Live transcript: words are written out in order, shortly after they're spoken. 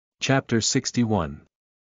Chapter 61.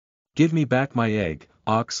 Give me back my egg,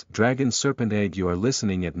 ox, dragon, serpent egg. You are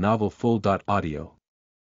listening at novelfull.audio.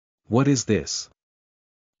 What is this?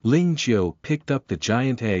 Ling Jiu picked up the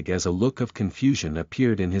giant egg as a look of confusion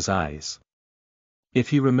appeared in his eyes. If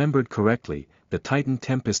he remembered correctly, the Titan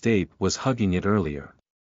Tempest Ape was hugging it earlier.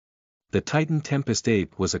 The Titan Tempest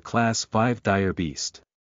Ape was a Class 5 dire beast.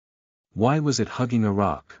 Why was it hugging a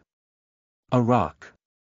rock? A rock.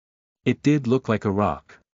 It did look like a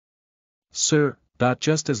rock. Sir,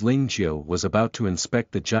 just as Ling Jiu was about to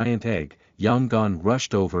inspect the giant egg, Yang Gan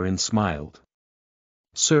rushed over and smiled.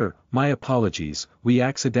 Sir, my apologies, we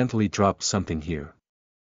accidentally dropped something here.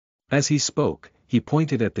 As he spoke, he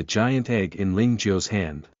pointed at the giant egg in Ling Jiu's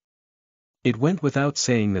hand. It went without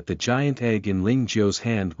saying that the giant egg in Ling Jiu's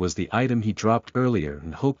hand was the item he dropped earlier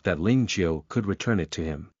and hoped that Ling Jiu could return it to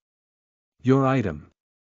him. Your item.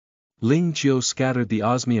 Ling Jiu scattered the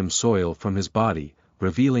osmium soil from his body,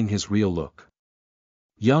 revealing his real look.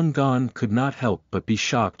 Yang Gan could not help but be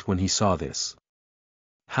shocked when he saw this.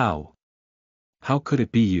 How? How could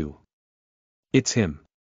it be you? It's him.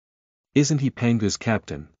 Isn't he Pangu's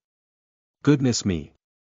captain? Goodness me.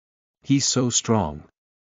 He's so strong.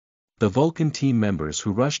 The Vulcan team members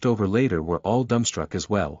who rushed over later were all dumbstruck as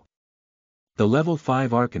well. The level 5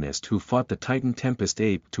 Arcanist who fought the Titan Tempest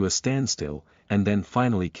Ape to a standstill, and then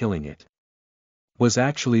finally killing it, was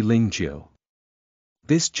actually Ling Jiu.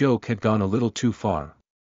 This joke had gone a little too far.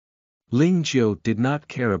 Ling Jiu did not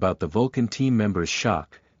care about the Vulcan team members'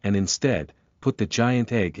 shock, and instead, put the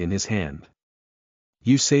giant egg in his hand.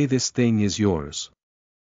 You say this thing is yours.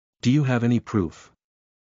 Do you have any proof?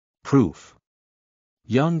 Proof?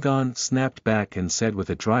 Yang Gan snapped back and said with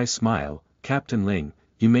a dry smile, Captain Ling,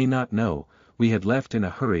 you may not know, we had left in a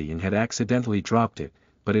hurry and had accidentally dropped it,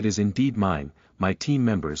 but it is indeed mine, my team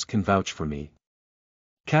members can vouch for me.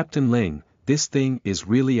 Captain Ling, this thing is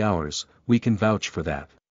really ours, we can vouch for that.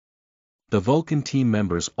 The Vulcan team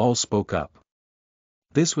members all spoke up.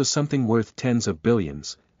 This was something worth tens of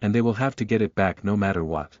billions, and they will have to get it back no matter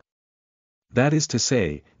what. That is to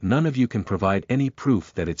say, none of you can provide any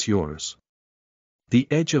proof that it's yours. The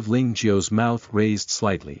edge of Ling Jiu's mouth raised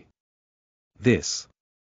slightly. This.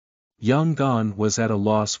 Yang Gan was at a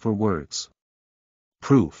loss for words.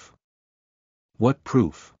 Proof? What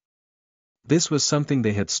proof? This was something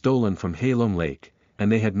they had stolen from Halong Lake,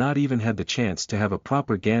 and they had not even had the chance to have a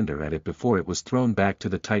proper gander at it before it was thrown back to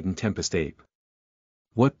the Titan Tempest Ape.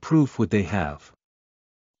 What proof would they have?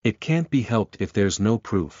 It can't be helped if there's no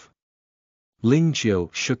proof. Ling Jiu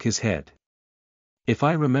shook his head. If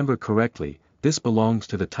I remember correctly, this belongs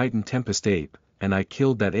to the Titan Tempest Ape, and I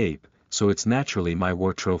killed that ape, so it's naturally my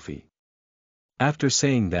war trophy. After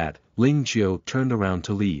saying that, Ling Jiu turned around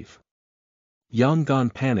to leave. Yang Gan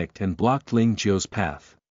panicked and blocked Ling Jiu's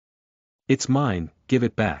path. It's mine, give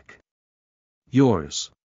it back. Yours.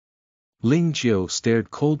 Ling Jiu stared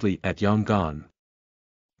coldly at Yang Gan.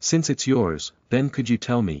 Since it's yours, then could you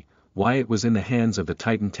tell me, why it was in the hands of the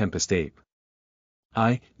Titan Tempest Ape?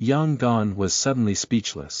 Yang Gan was suddenly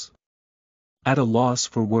speechless. At a loss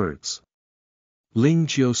for words. Ling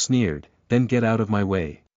Jiu sneered, then get out of my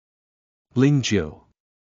way. Ling Jiu.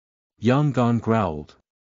 Yang Gan growled.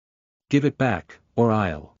 Give it back, or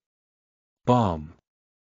I'll. Bomb.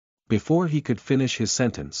 Before he could finish his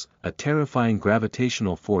sentence, a terrifying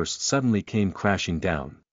gravitational force suddenly came crashing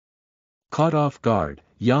down. Caught off guard,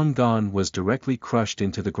 Yang Gan was directly crushed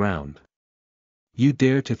into the ground. You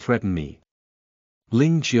dare to threaten me?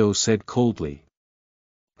 Ling Jiu said coldly.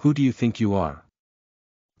 Who do you think you are?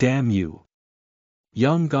 Damn you.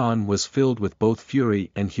 Yang Gan was filled with both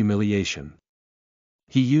fury and humiliation.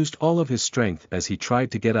 He used all of his strength as he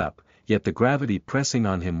tried to get up, yet the gravity pressing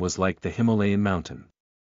on him was like the Himalayan mountain.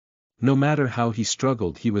 No matter how he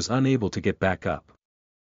struggled, he was unable to get back up.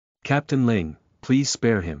 Captain Ling, please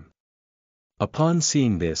spare him. Upon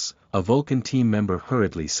seeing this, a Vulcan team member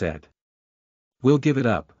hurriedly said. We'll give it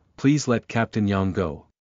up, please let Captain Yang go.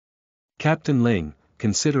 Captain Ling,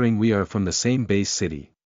 considering we are from the same base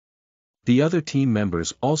city. The other team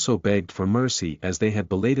members also begged for mercy as they had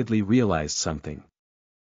belatedly realized something.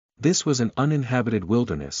 This was an uninhabited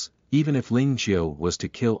wilderness, even if Ling Jiu was to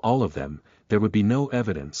kill all of them, there would be no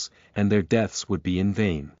evidence, and their deaths would be in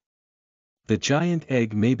vain. The giant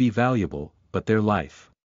egg may be valuable, but their life.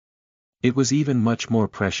 It was even much more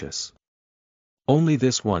precious. Only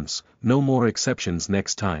this once, no more exceptions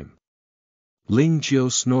next time. Ling Jiu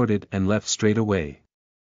snorted and left straight away.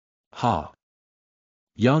 Ha!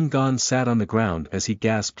 Yang Gan sat on the ground as he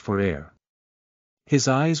gasped for air. His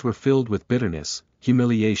eyes were filled with bitterness,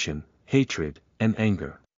 humiliation, hatred, and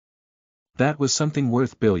anger. That was something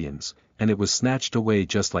worth billions, and it was snatched away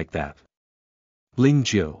just like that. Ling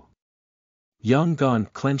Jiu. Yang Gan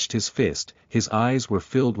clenched his fist, his eyes were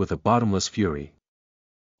filled with a bottomless fury.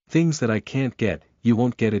 Things that I can't get, you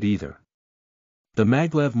won't get it either. The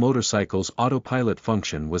maglev motorcycle's autopilot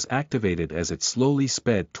function was activated as it slowly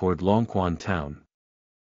sped toward Longquan town.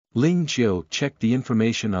 Ling Jiu checked the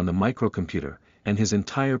information on the microcomputer, and his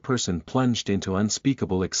entire person plunged into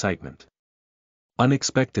unspeakable excitement.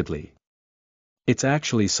 Unexpectedly. It's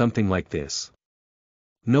actually something like this.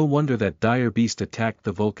 No wonder that dire beast attacked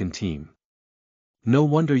the Vulcan team. No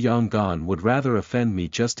wonder Yang Gan would rather offend me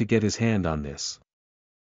just to get his hand on this.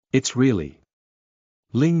 It's really.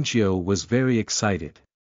 Ling Jiu was very excited.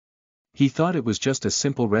 He thought it was just a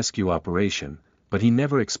simple rescue operation, but he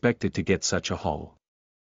never expected to get such a haul.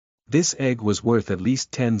 This egg was worth at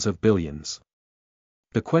least tens of billions.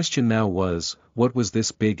 The question now was, what was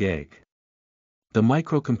this big egg? The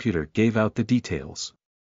microcomputer gave out the details.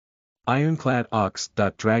 Ironclad ox.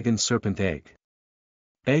 Dragon serpent egg.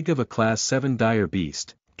 Egg of a class 7 dire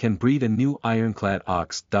beast, can breed a new ironclad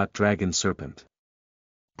ox. Dragon serpent.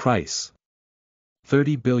 Price.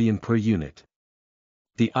 30 billion per unit.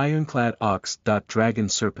 The ironclad ox. Dragon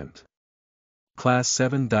serpent. Class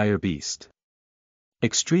 7 dire beast.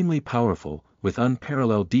 Extremely powerful, with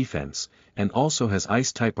unparalleled defense, and also has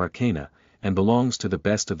ice-type arcana, and belongs to the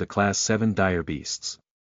best of the class 7 dire beasts.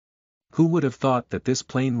 Who would have thought that this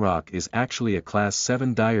plain rock is actually a class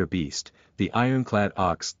 7 dire beast, the ironclad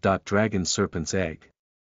ox. Dragon serpent's egg?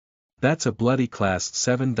 That's a bloody class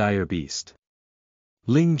 7 dire beast.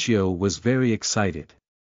 Ling Jiu was very excited.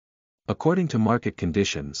 According to market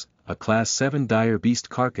conditions, a class 7 dire beast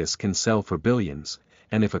carcass can sell for billions,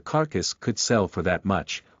 and if a carcass could sell for that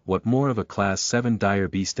much, what more of a class 7 dire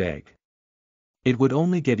beast egg? It would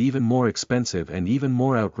only get even more expensive and even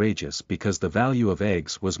more outrageous because the value of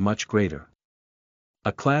eggs was much greater.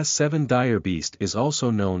 A class 7 dire beast is also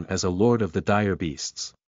known as a lord of the dire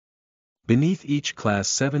beasts. Beneath each class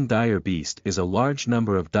 7 dire beast is a large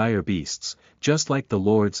number of dire beasts, just like the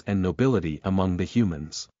lords and nobility among the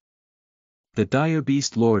humans. The dire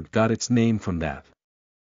beast lord got its name from that.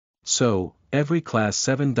 So, every class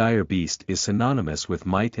 7 dire beast is synonymous with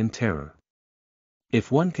might and terror. If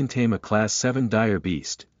one can tame a class 7 dire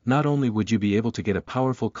beast, not only would you be able to get a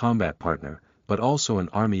powerful combat partner, but also an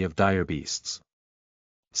army of dire beasts.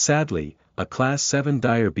 Sadly, a class 7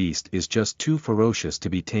 dire beast is just too ferocious to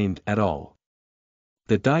be tamed at all.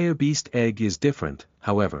 The dire beast egg is different,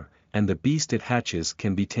 however, and the beast it hatches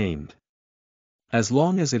can be tamed. As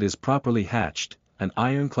long as it is properly hatched, an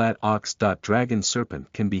ironclad ox. Dragon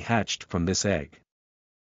serpent can be hatched from this egg.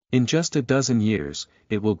 In just a dozen years,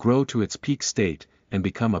 it will grow to its peak state, and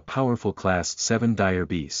become a powerful class 7 dire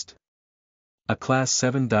beast. A class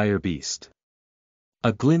 7 dire beast.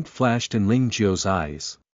 A glint flashed in Ling Jiu's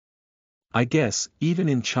eyes. I guess, even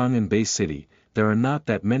in Chang'an Bay City, there are not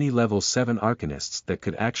that many level 7 arcanists that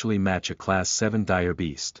could actually match a class 7 dire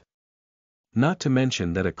beast. Not to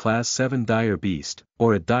mention that a class 7 dire beast,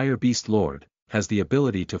 or a dire beast lord, has the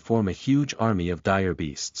ability to form a huge army of dire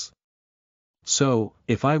beasts. So,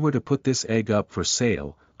 if I were to put this egg up for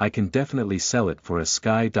sale, I can definitely sell it for a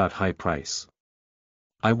sky-high price.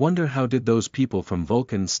 I wonder how did those people from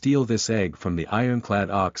Vulcan steal this egg from the ironclad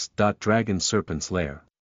ox. Dragon serpent's lair?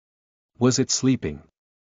 Was it sleeping?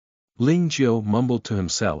 Ling Jiu mumbled to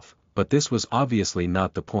himself, but this was obviously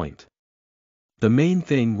not the point. The main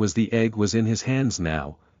thing was the egg was in his hands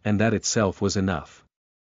now, and that itself was enough.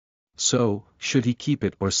 So, should he keep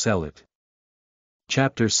it or sell it?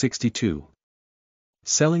 Chapter 62.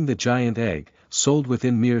 Selling the giant egg, sold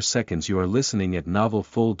within mere seconds. You are listening at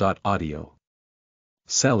novelfull.audio.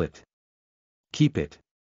 Sell it. Keep it.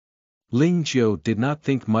 Ling Jiu did not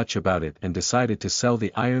think much about it and decided to sell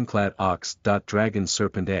the ironclad ox. Dragon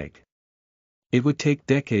serpent egg. It would take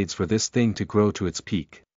decades for this thing to grow to its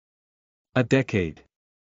peak. A decade.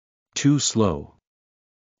 Too slow.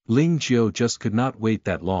 Ling Jiu just could not wait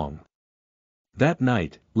that long. That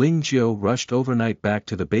night, Ling Jiu rushed overnight back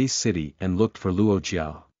to the base city and looked for Luo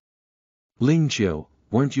Jia. Ling Jiu,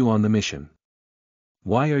 weren't you on the mission?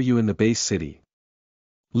 Why are you in the base city?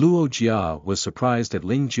 Luo Jia was surprised at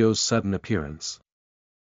Ling Jiu's sudden appearance.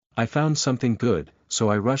 I found something good, so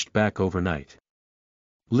I rushed back overnight.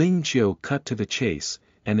 Ling Jiu cut to the chase,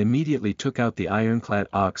 and immediately took out the ironclad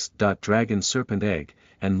ox. Dragon serpent egg,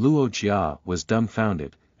 and Luo Jia was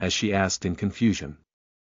dumbfounded, as she asked in confusion.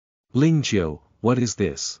 Ling Jiu, what is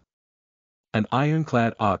this? An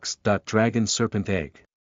ironclad ox. Dragon serpent egg.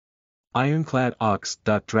 Ironclad ox.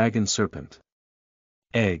 Dragon serpent.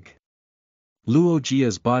 Egg. Luo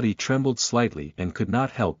Jia's body trembled slightly and could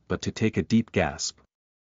not help but to take a deep gasp.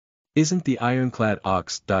 Isn't the ironclad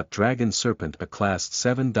ox. Dragon serpent a class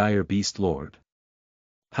 7 dire beast lord?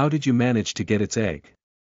 How did you manage to get its egg?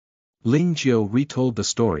 Ling Jiu retold the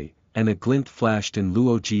story, and a glint flashed in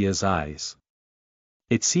Luo Jia's eyes.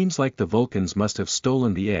 It seems like the Vulcans must have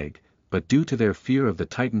stolen the egg, but due to their fear of the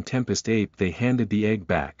Titan Tempest Ape they handed the egg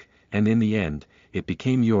back, and in the end, it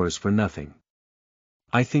became yours for nothing.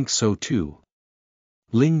 I think so too.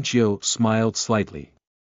 Ling Jiu smiled slightly.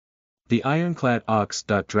 The ironclad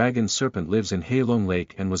ox-dragon serpent lives in Heilong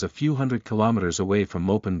Lake and was a few hundred kilometers away from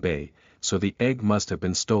Mopen Bay, so the egg must have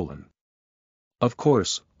been stolen. Of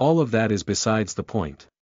course, all of that is besides the point.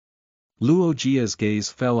 Luo Jia's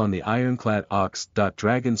gaze fell on the ironclad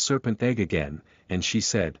ox-dragon serpent egg again, and she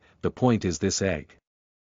said, the point is this egg.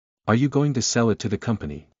 Are you going to sell it to the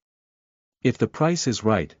company? If the price is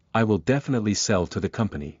right, I will definitely sell to the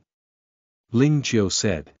company. Ling Jiu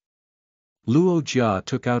said. Luo Jia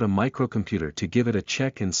took out a microcomputer to give it a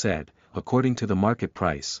check and said, according to the market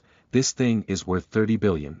price, this thing is worth 30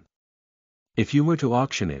 billion. If you were to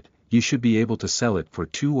auction it, you should be able to sell it for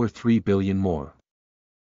 2 or 3 billion more.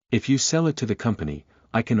 If you sell it to the company,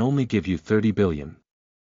 I can only give you 30 billion.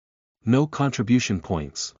 No contribution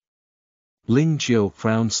points. Ling Jiu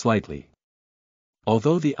frowned slightly.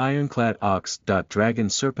 Although the ironclad ox-dragon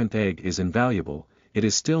serpent egg is invaluable, it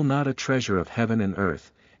is still not a treasure of heaven and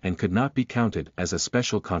earth, and could not be counted as a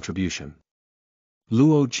special contribution.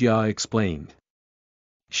 Luo Jia explained.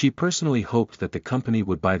 She personally hoped that the company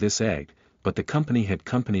would buy this egg, but the company had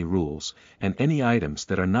company rules, and any items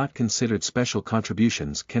that are not considered special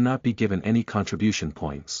contributions cannot be given any contribution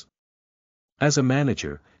points. As a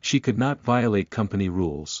manager, she could not violate company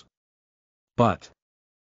rules. But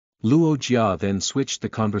Luo Jia then switched the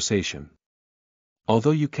conversation.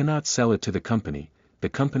 Although you cannot sell it to the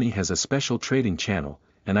company has a special trading channel,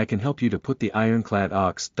 and I can help you to put the ironclad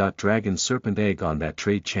ox-dragon serpent egg on that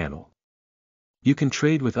trade channel. You can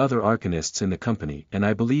trade with other arcanists in the company and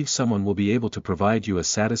I believe someone will be able to provide you a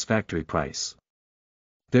satisfactory price.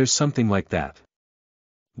 There's something like that.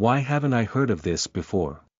 Why haven't I heard of this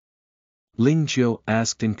before? Ling Jiu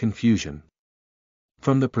asked in confusion.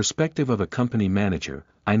 From the perspective of a company manager,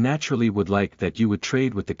 I naturally would like that you would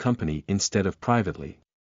trade with the company instead of privately.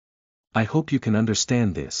 I hope you can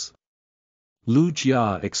understand this. Lu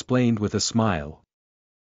Jia explained with a smile.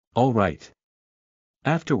 All right.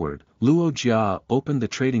 Afterward, Luo Jia opened the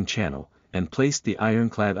trading channel, and placed the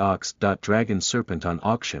ironclad ox-dragon serpent on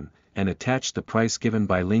auction, and attached the price given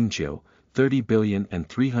by Ling Jiu, 30 billion and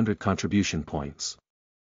 300 contribution points.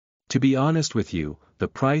 To be honest with you, the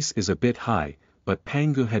price is a bit high, but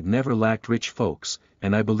Pangu had never lacked rich folks,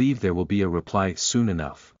 and I believe there will be a reply soon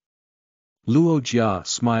enough. Luo Jia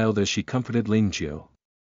smiled as she comforted Ling Jiu.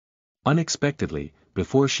 Unexpectedly,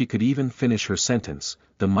 before she could even finish her sentence,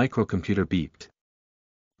 the microcomputer beeped.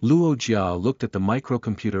 Luo Jia looked at the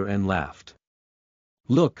microcomputer and laughed.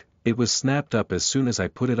 Look, it was snapped up as soon as I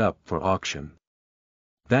put it up for auction.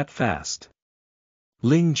 That fast?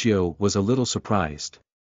 Ling Jiu was a little surprised.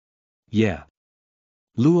 Yeah.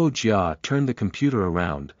 Luo Jia turned the computer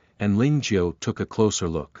around, and Ling Jiu took a closer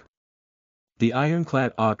look. The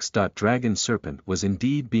ironclad ox-dragon serpent was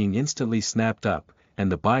indeed being instantly snapped up,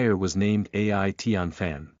 and the buyer was named Ai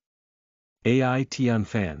Tianfan. Ai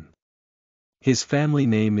Tianfan. His family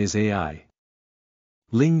name is Ai.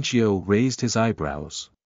 Ling Jiu raised his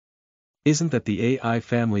eyebrows. Isn't that the Ai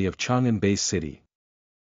family of Chang'an Base City?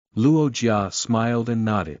 Luo Jia smiled and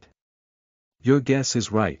nodded. Your guess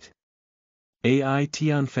is right. Ai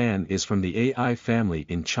Tianfan is from the Ai family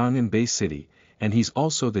in Chang'an Base City, and he's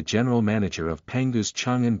also the general manager of Pangu's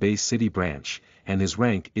Chang'an Base City branch, and his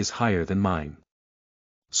rank is higher than mine.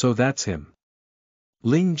 So that's him.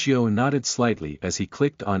 Ling Jiu nodded slightly as he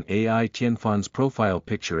clicked on Ai Tianfan's profile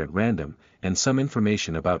picture at random, and some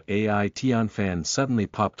information about Ai Tianfan suddenly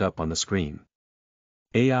popped up on the screen.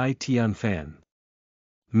 Ai Tianfan.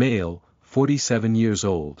 Male, 47 years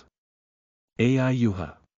old. Ai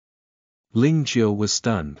Yuha. Ling Jiu was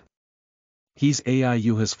stunned. He's Ai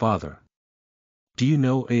Yuha's father. Do you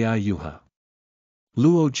know Ai Yuha?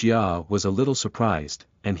 Luo Jia was a little surprised,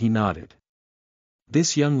 and he nodded.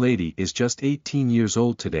 This young lady is just 18 years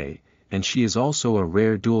old today, and she is also a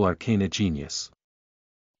rare dual arcana genius.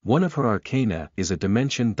 One of her arcana is a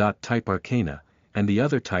dimension-type arcana, and the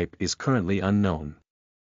other type is currently unknown.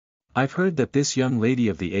 I've heard that this young lady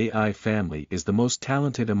of the Ai family is the most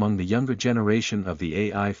talented among the younger generation of the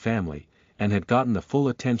Ai family, and had gotten the full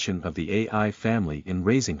attention of the Ai family in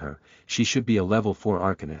raising her. She should be a level 4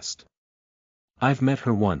 arcanist. I've met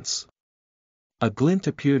her once. A glint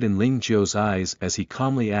appeared in Ling Jiu's eyes as he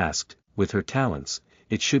calmly asked, with her talents,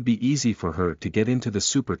 it should be easy for her to get into the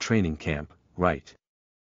super training camp, right?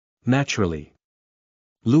 Naturally.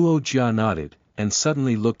 Luo Jia nodded, and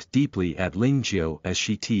suddenly looked deeply at Ling Jiao as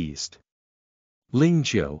she teased. Ling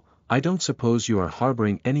Jiao, I don't suppose you are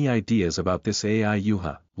harboring any ideas about this AI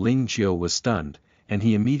Yuha. Ling Jiao was stunned, and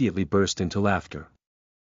he immediately burst into laughter.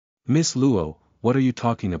 Miss Luo, what are you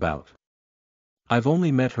talking about? I've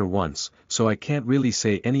only met her once, so I can't really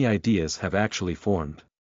say any ideas have actually formed.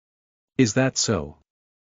 Is that so?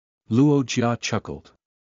 Luo Jia chuckled.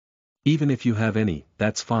 Even if you have any,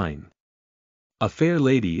 that's fine. A fair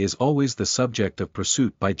lady is always the subject of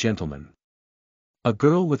pursuit by gentlemen. A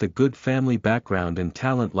girl with a good family background and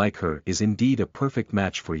talent like her is indeed a perfect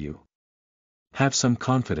match for you. Have some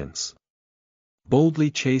confidence. Boldly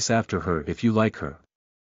chase after her if you like her.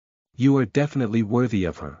 You are definitely worthy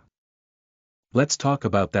of her. Let's talk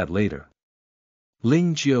about that later.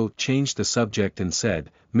 Ling Jiao changed the subject and said,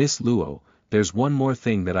 Miss Luo, there's one more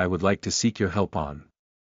thing that I would like to seek your help on.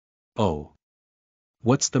 Oh.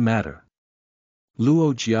 What's the matter?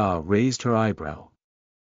 Luo Jia raised her eyebrow.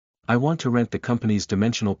 I want to rent the company's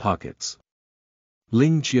dimensional pockets.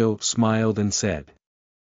 Ling Jiao smiled and said.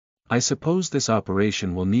 I suppose this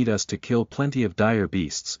operation will need us to kill plenty of dire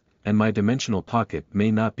beasts, and my dimensional pocket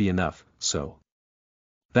may not be enough, so.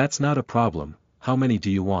 That's not a problem. How many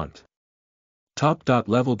do you want?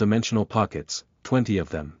 Top-level dimensional pockets, 20 of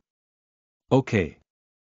them. Okay.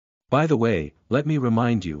 By the way, let me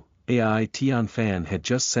remind you, AI Tianfan had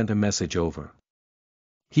just sent a message over.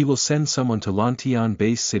 He will send someone to Lantian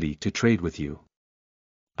Base City to trade with you.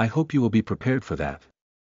 I hope you will be prepared for that.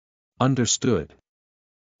 Understood.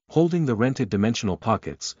 Holding the rented dimensional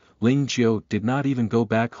pockets, Ling Jiao did not even go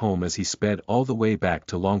back home as he sped all the way back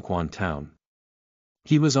to Longquan town.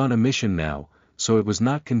 He was on a mission now, so it was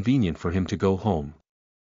not convenient for him to go home.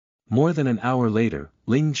 More than an hour later,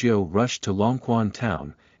 Ling Jiao rushed to Longquan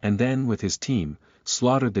town, and then with his team,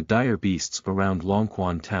 slaughtered the dire beasts around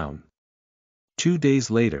Longquan town. 2 days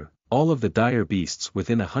later, all of the dire beasts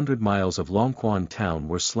within 100 miles of Longquan town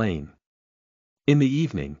were slain. In the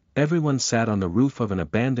evening, everyone sat on the roof of an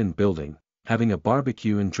abandoned building, having a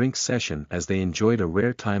barbecue and drink session as they enjoyed a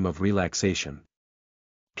rare time of relaxation.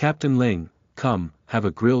 Captain Ling, come, have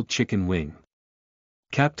a grilled chicken wing.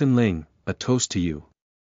 Captain Ling, a toast to you.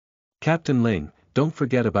 Captain Ling, don't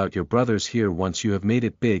forget about your brothers here once you have made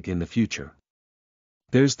it big in the future.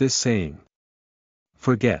 There's this saying.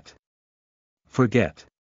 Forget. Forget.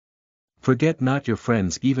 Forget not your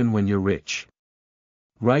friends even when you're rich.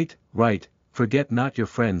 Right, forget not your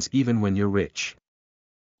friends even when you're rich.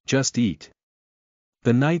 Just eat.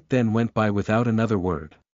 The night then went by without another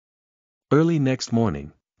word. Early next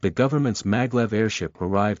morning, the government's maglev airship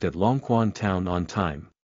arrived at Longquan town on time.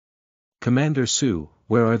 Commander Su,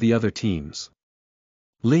 where are the other teams?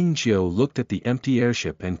 Ling Jiao looked at the empty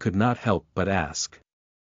airship and could not help but ask.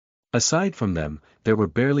 Aside from them, there were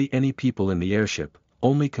barely any people in the airship,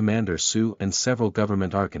 only Commander Su and several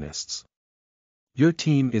government arcanists. Your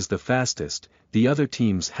team is the fastest, the other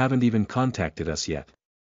teams haven't even contacted us yet.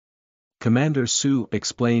 Commander Su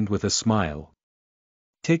explained with a smile.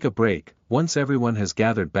 Take a break, once everyone has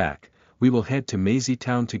gathered back, we will head to Maisie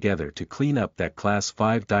Town together to clean up that Class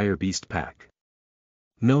 5 dire beast pack.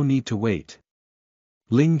 No need to wait.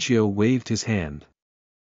 Ling Jiao waved his hand.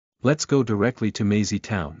 Let's go directly to Maisie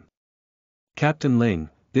Town. Captain Ling,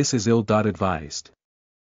 this is ill-advised.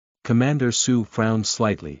 Commander Su frowned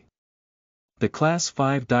slightly. The Class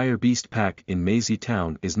 5 dire beast pack in Maisie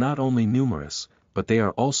Town is not only numerous, but they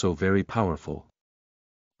are also very powerful.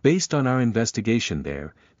 Based on our investigation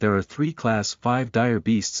there are 3 Class 5 dire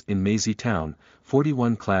beasts in Maisie Town,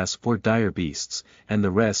 41 Class 4 dire beasts, and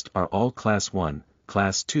the rest are all Class 1,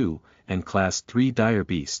 Class 2, and Class 3 dire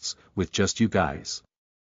beasts, with just you guys.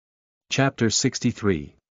 Chapter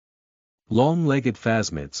 63. Long-legged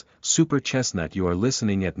phasmids, Super Chestnut. You are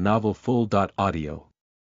listening at novelfull.audio.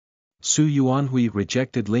 Su Yuanhui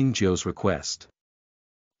rejected Ling Jiao's request.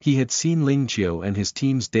 He had seen Ling Jiao and his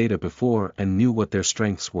team's data before and knew what their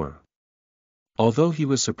strengths were. Although he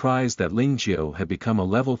was surprised that Ling Jiao had become a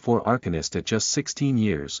level 4 arcanist at just 16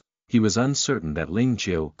 years, he was uncertain that Ling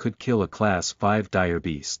Jiao could kill a Class 5 dire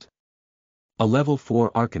beast. A level 4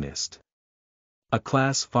 arcanist. A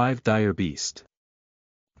Class 5 dire beast.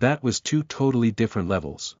 That was 2 totally different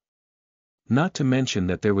levels. Not to mention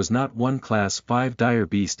that there was not one Class 5 dire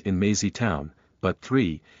beast in Maisie Town, but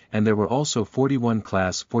 3, and there were also 41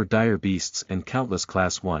 Class 4 dire beasts and countless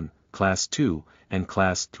Class 1, Class 2, and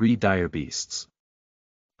Class 3 dire beasts.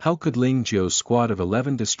 How could Ling Jiao's squad of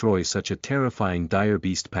 11 destroy such a terrifying dire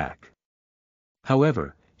beast pack?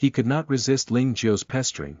 However, he could not resist Ling Jiao's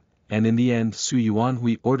pestering, and in the end Su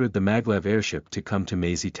Yuanhui ordered the maglev airship to come to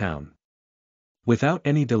Maisie Town. Without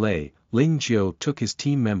any delay, Ling Jiao took his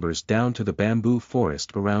team members down to the bamboo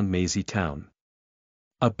forest around Maisie Town.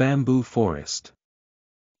 A bamboo forest.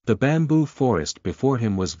 The bamboo forest before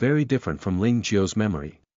him was very different from Ling Jiu's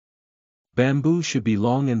memory. Bamboo should be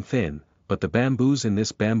long and thin, but the bamboos in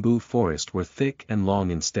this bamboo forest were thick and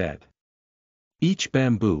long instead. Each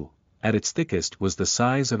bamboo, at its thickest, was the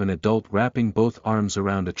size of an adult wrapping both arms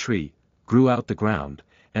around a tree, grew out the ground,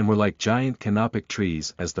 and were like giant canopic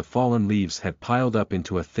trees as the fallen leaves had piled up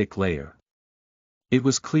into a thick layer. It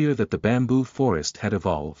was clear that the bamboo forest had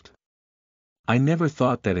evolved. I never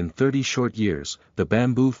thought that in 30 short years, the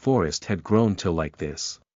bamboo forest had grown till like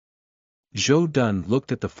this. Zhou Dun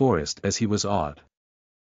looked at the forest as he was awed.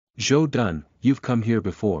 Zhou Dun, you've come here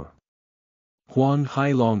before? Huang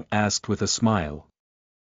Hailong asked with a smile.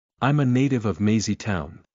 I'm a native of Meizi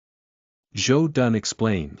Town. Zhou Dun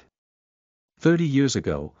explained. 30 years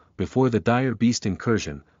ago, before the dire beast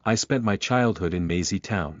incursion, I spent my childhood in Meizi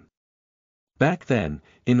Town. Back then,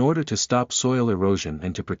 in order to stop soil erosion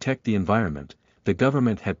and to protect the environment, the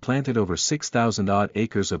government had planted over 6,000-odd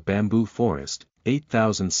acres of bamboo forest,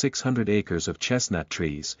 8,600 acres of chestnut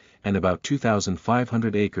trees, and about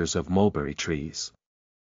 2,500 acres of mulberry trees.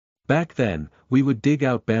 Back then, we would dig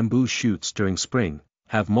out bamboo shoots during spring,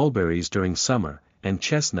 have mulberries during summer, and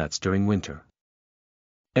chestnuts during winter.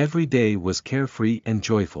 Every day was carefree and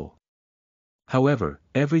joyful. However,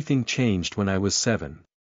 everything changed when I was 7.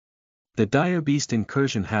 The dire beast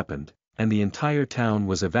incursion happened, and the entire town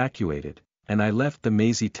was evacuated, and I left the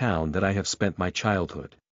Meizi town that I have spent my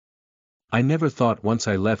childhood. I never thought once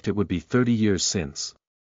I left it would be 30 years since.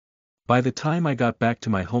 By the time I got back to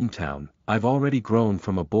my hometown, I've already grown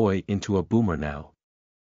from a boy into a boomer now.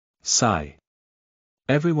 Sigh.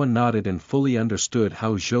 Everyone nodded and fully understood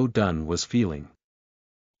how Zhou Dun was feeling.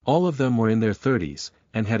 All of them were in their 30s,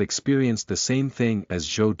 and had experienced the same thing as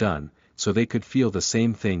Zhou Dun, so they could feel the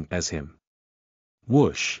same thing as him.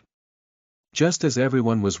 Whoosh! Just as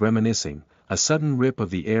everyone was reminiscing, a sudden rip of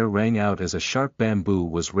the air rang out as a sharp bamboo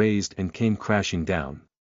was raised and came crashing down.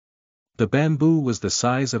 The bamboo was the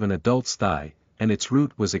size of an adult's thigh, and its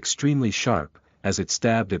root was extremely sharp, as it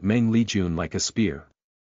stabbed at Meng Lijun like a spear.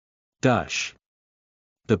 Dush!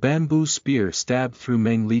 The bamboo spear stabbed through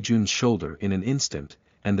Meng Lijun's shoulder in an instant,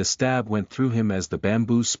 and the stab went through him as the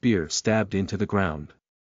bamboo spear stabbed into the ground.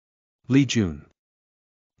 Lijun!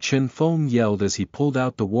 Chen Feng yelled as he pulled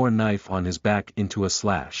out the war knife on his back into a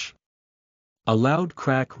slash. A loud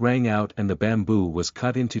crack rang out and the bamboo was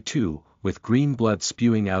cut into two, with green blood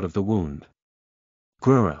spewing out of the wound.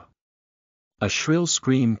 Grrrr! A shrill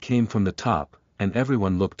scream came from the top, and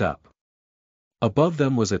everyone looked up. Above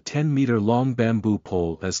them was a 10-meter-long bamboo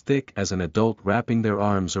pole as thick as an adult wrapping their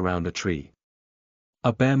arms around a tree.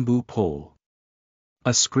 A bamboo pole.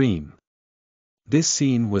 A scream. This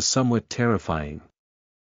scene was somewhat terrifying.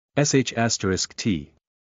 **T.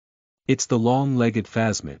 It's the long-legged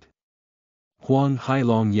phasmid. Huang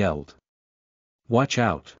Hailong yelled. Watch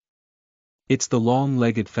out. It's the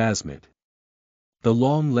long-legged phasmid. The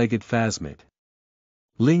long-legged phasmid.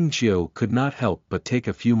 Ling Jiu could not help but take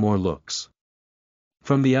a few more looks.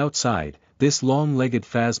 From the outside, this long-legged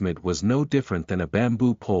phasmid was no different than a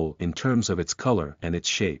bamboo pole in terms of its color and its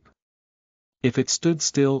shape. If it stood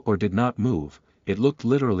still or did not move, it looked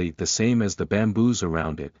literally the same as the bamboos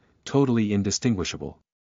around it, totally indistinguishable.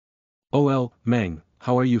 "Oh, Meng,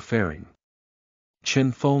 how are you faring?"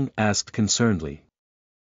 Chen Feng asked concernedly.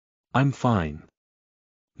 "I'm fine."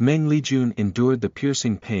 Meng Lijun endured the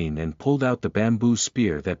piercing pain and pulled out the bamboo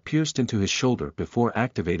spear that pierced into his shoulder before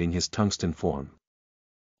activating his tungsten form.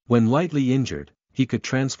 When lightly injured, he could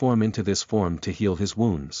transform into this form to heal his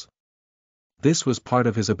wounds. This was part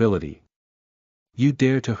of his ability. "You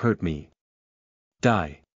dare to hurt me?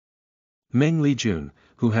 Die." Meng Lijun,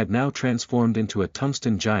 who had now transformed into a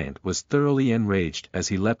tungsten giant, was thoroughly enraged as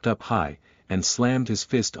he leapt up high, and slammed his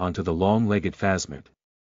fist onto the long-legged phasmid.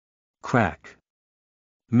 Crack!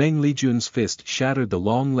 Meng Lijun's fist shattered the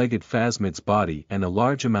long-legged phasmid's body and a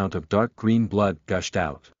large amount of dark green blood gushed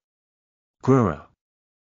out. Grrrr!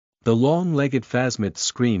 The long-legged phasmid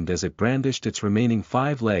screamed as it brandished its remaining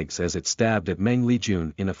 5 legs as it stabbed at Meng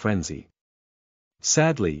Lijun in a frenzy.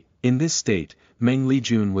 Sadly, in this state, Meng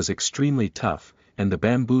Lijun was extremely tough, and the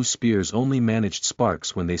bamboo spears only managed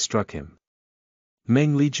sparks when they struck him.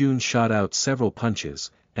 Meng Lijun shot out several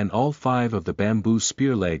punches, and all 5 of the bamboo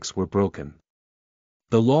spear legs were broken.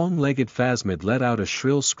 The long-legged phasmid let out a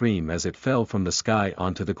shrill scream as it fell from the sky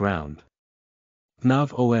onto the ground.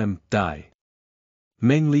 Gnav Om, die.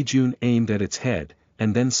 Meng Lijun aimed at its head,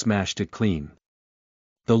 and then smashed it clean.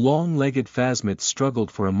 The long-legged phasmid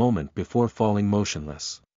struggled for a moment before falling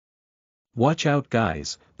motionless. Watch out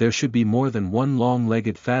guys, there should be more than one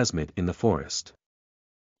long-legged phasmid in the forest.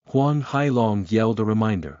 Huang Hailong yelled a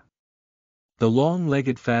reminder. The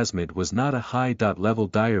long-legged phasmid was not a high-level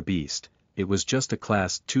dire beast, it was just a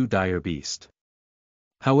class 2 dire beast.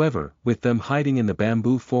 However, with them hiding in the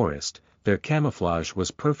bamboo forest, their camouflage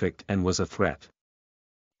was perfect and was a threat.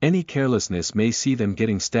 Any carelessness may see them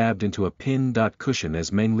getting stabbed into a pin. Cushion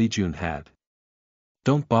as Meng Lijun had.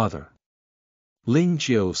 Don't bother. Ling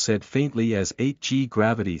Jiu said faintly as 8G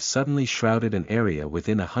gravity suddenly shrouded an area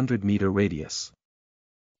within a 100-meter radius.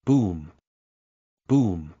 Boom.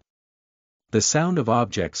 Boom. The sound of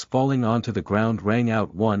objects falling onto the ground rang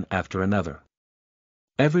out one after another.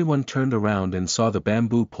 Everyone turned around and saw the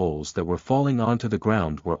bamboo poles that were falling onto the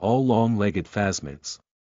ground were all long-legged phasmids.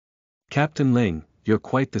 Captain Ling, you're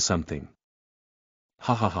quite the something.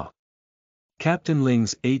 Ha ha ha. Captain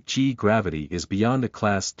Ling's 8G gravity is beyond a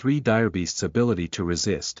class 3 dire beast's ability to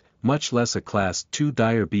resist, much less a class 2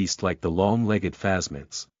 dire beast like the long-legged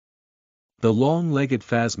phasmids. The long-legged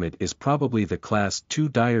phasmid is probably the class 2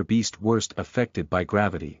 dire beast worst affected by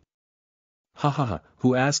gravity. Ha ha ha,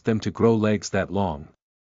 who asked them to grow legs that long?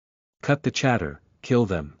 Cut the chatter, kill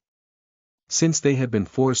them. Since they had been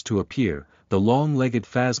forced to appear, the long-legged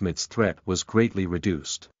phasmid's threat was greatly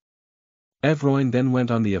reduced. Evroin then went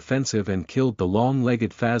on the offensive and killed the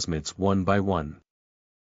long-legged phasmids one by one.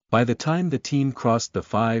 By the time the team crossed the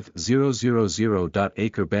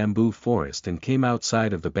 5,000-acre bamboo forest and came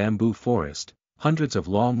outside of the bamboo forest, hundreds of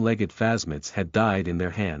long-legged phasmids had died in their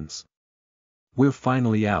hands. We're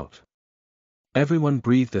finally out. Everyone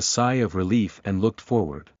breathed a sigh of relief and looked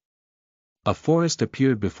forward. A forest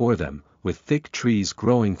appeared before them, with thick trees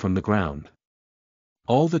growing from the ground.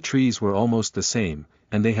 All the trees were almost the same,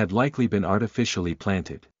 and they had likely been artificially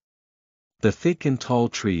planted. The thick and tall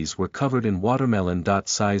trees were covered in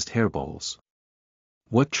watermelon-sized hairballs.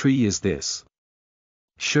 What tree is this?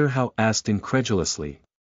 Sure Hao asked incredulously.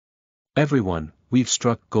 Everyone, we've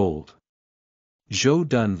struck gold. Zhou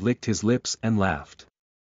Dun licked his lips and laughed.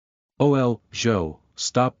 Oh, Zhou,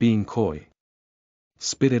 stop being coy.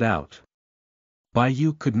 Spit it out. Bai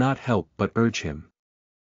Yu could not help but urge him.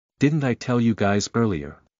 Didn't I tell you guys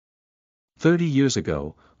earlier? 30 years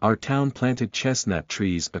ago, our town planted chestnut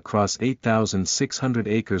trees across 8,600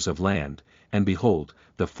 acres of land, and behold,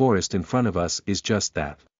 the forest in front of us is just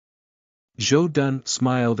that. Zhou Dun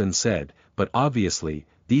smiled and said, but obviously,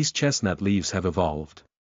 these chestnut leaves have evolved.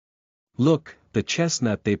 Look, the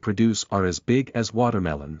chestnut they produce are as big as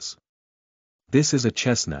watermelons. This is a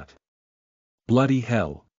chestnut. Bloody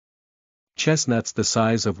hell. Chestnuts the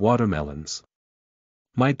size of watermelons.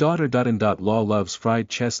 My daughter-in-law loves fried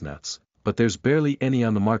chestnuts, but there's barely any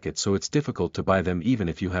on the market, so it's difficult to buy them even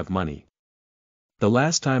if you have money. The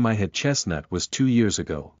last time I had chestnut was 2 years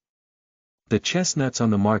ago. The chestnuts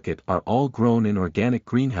on the market are all grown in organic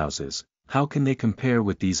greenhouses, how can they compare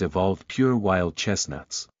with these evolved pure wild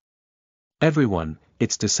chestnuts? Everyone,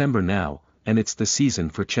 it's December now, and it's the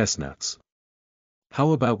season for chestnuts.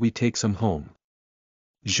 How about we take some home?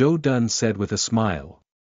 Zhou Dun said with a smile.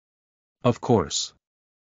 Of course.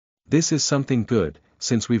 This is something good,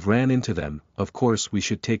 since we've ran into them, of course we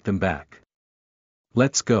should take them back.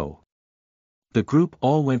 Let's go. The group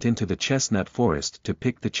all went into the chestnut forest to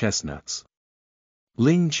pick the chestnuts.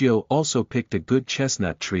 Ling Jiu also picked a good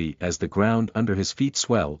chestnut tree as the ground under his feet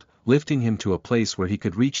swelled, lifting him to a place where he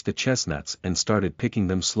could reach the chestnuts and started picking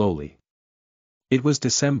them slowly. It was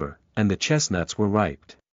December, and the chestnuts were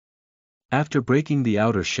ripe. After breaking the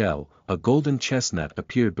outer shell, a golden chestnut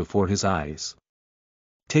appeared before his eyes.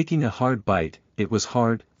 Taking a hard bite, it was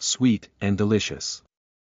hard, sweet, and delicious.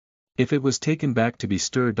 If it was taken back to be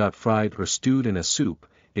stirred, fried or stewed in a soup,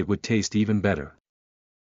 it would taste even better.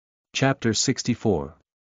 Chapter 64.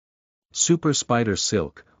 Super Spider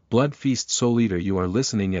Silk, Blood Feast Soul Eater. You are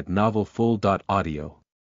listening at novelfull.audio.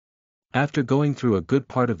 After going through a good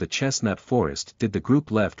part of the chestnut forest, did the group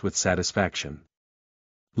left with satisfaction.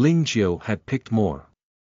 Ling Jiu had picked more.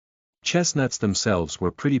 Chestnuts themselves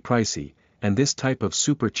were pretty pricey, and this type of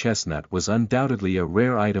super chestnut was undoubtedly a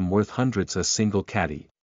rare item worth hundreds a single catty.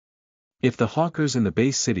 If the hawkers in the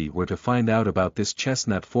base city were to find out about this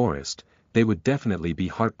chestnut forest, they would definitely be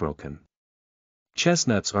heartbroken.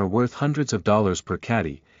 Chestnuts are worth hundreds of dollars per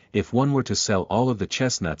catty. If one were to sell all of the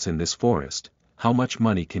chestnuts in this forest, how much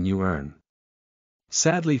money can you earn?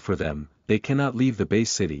 Sadly for them, they cannot leave the base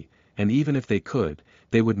city, and even if they could,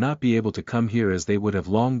 they would not be able to come here as they would have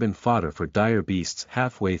long been fodder for dire beasts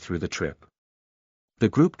halfway through the trip. The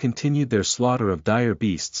group continued their slaughter of dire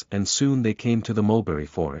beasts and soon they came to the mulberry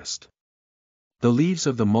forest. The leaves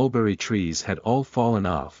of the mulberry trees had all fallen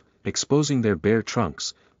off, exposing their bare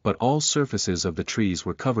trunks, but all surfaces of the trees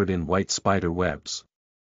were covered in white spider webs.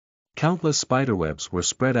 Countless spiderwebs were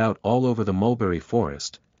spread out all over the mulberry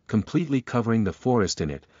forest, completely covering the forest in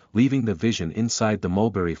it, leaving the vision inside the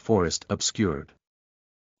mulberry forest obscured.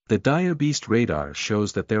 The dire beast radar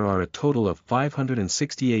shows that there are a total of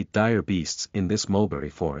 568 dire beasts in this mulberry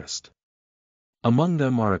forest. Among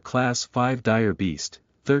them are a Class 5 dire beast,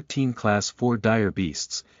 13 Class 4 dire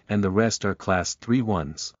beasts, and the rest are Class 3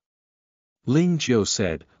 ones. Ling Jiu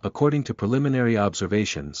said, according to preliminary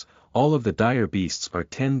observations, all of the dire beasts are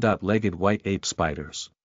 10-legged white ape spiders.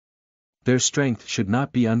 Their strength should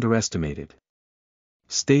not be underestimated.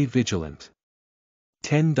 Stay vigilant.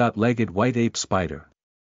 10-legged white ape spider.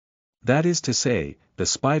 That is to say, the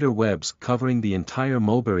spider webs covering the entire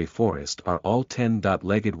mulberry forest are all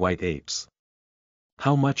 10-legged white apes.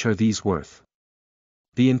 How much are these worth?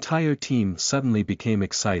 The entire team suddenly became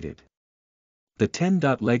excited. The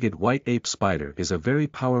 10-legged white ape spider is a very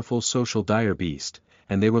powerful social dire beast,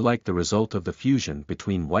 and they were like the result of the fusion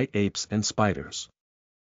between white apes and spiders.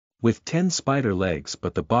 With 10 spider legs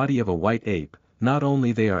but the body of a white ape, not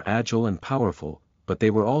only they are agile and powerful, but they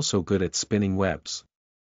were also good at spinning webs.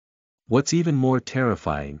 What's even more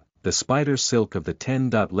terrifying, the spider silk of the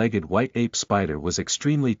 10-legged white ape spider was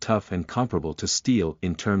extremely tough and comparable to steel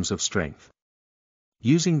in terms of strength.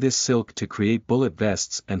 Using this silk to create bullet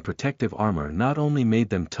vests and protective armor not only made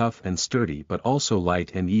them tough and sturdy but also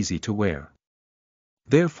light and easy to wear.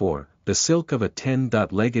 Therefore, the silk of a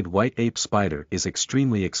 10-legged white ape spider is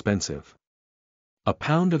extremely expensive. A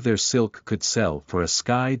pound of their silk could sell for a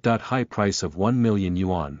sky-high price of 1 million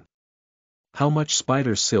yuan. How much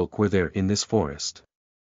spider silk were there in this forest?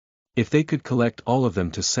 If they could collect all of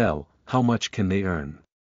them to sell, how much can they earn?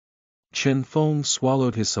 Chen Feng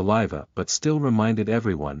swallowed his saliva but still reminded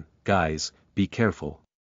everyone, guys, be careful.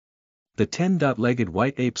 The 10-legged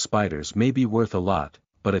white ape spiders may be worth a lot,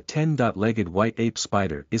 but a 10-legged white ape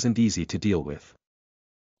spider isn't easy to deal with.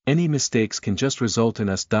 Any mistakes can just result in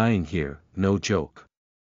us dying here, no joke.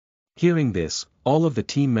 Hearing this, all of the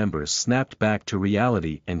team members snapped back to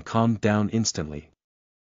reality and calmed down instantly.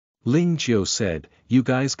 Ling Jiu said, you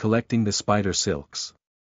guys collecting the spider silks.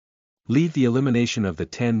 Leave the elimination of the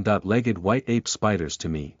 10-legged white ape spiders to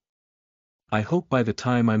me. I hope by the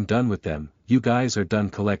time I'm done with them, you guys are done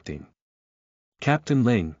collecting. Captain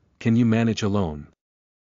Ling, can you manage alone?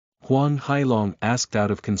 Huang Hailong asked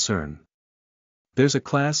out of concern. There's a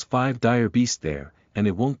Class 5 dire beast there, and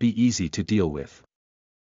it won't be easy to deal with.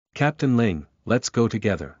 Captain Ling, let's go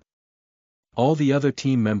together. All the other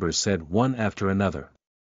team members said one after another.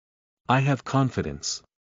 I have confidence.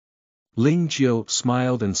 Ling Jiu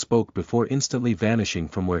smiled and spoke before instantly vanishing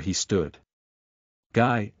from where he stood.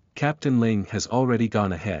 Guy, Captain Ling has already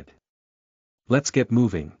gone ahead. Let's get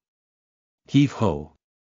moving. Heave ho.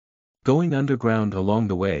 Going underground along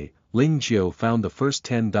the way, Ling Jiu found the first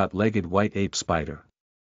 10-legged white ape spider.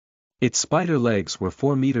 Its spider legs were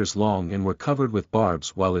 4 meters long and were covered with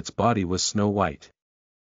barbs while its body was snow white.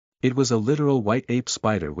 It was a literal white ape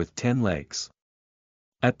spider with 10 legs.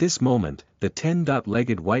 At this moment, the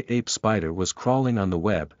 10-legged white ape spider was crawling on the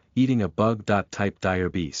web, eating a bug-type dire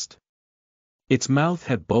beast. Its mouth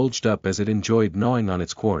had bulged up as it enjoyed gnawing on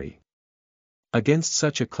its quarry. Against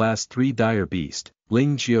such a Class 3 dire beast,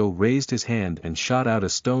 Ling Jiu raised his hand and shot out a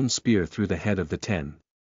stone spear through the head of the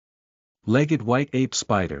 10-legged white ape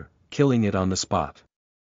spider, killing it on the spot.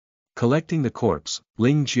 Collecting the corpse,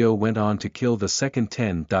 Ling Jiu went on to kill the second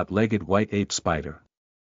 10-legged white ape spider.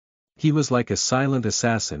 He was like a silent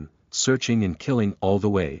assassin, searching and killing all the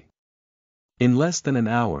way. In less than an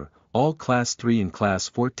hour, all Class 3 and Class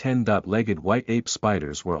 4 10-legged white ape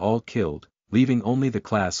spiders were all killed, leaving only the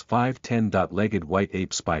Class 5 10-legged white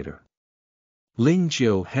ape spider. Ling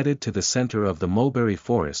Jiu headed to the center of the mulberry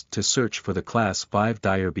forest to search for the Class 5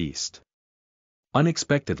 dire beast.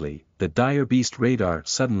 Unexpectedly, the dire beast radar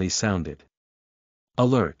suddenly sounded.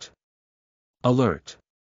 Alert! Alert!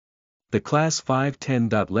 The Class 5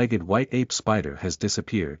 10-legged white ape spider has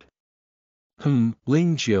disappeared.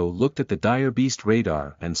 Ling Jiu looked at the dire beast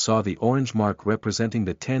radar and saw the orange mark representing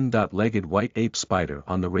the 10-legged white ape spider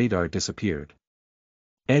on the radar disappeared.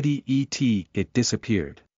 It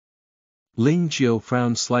disappeared. Ling Jiu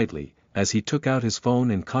frowned slightly, as he took out his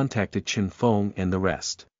phone and contacted Chen Feng and the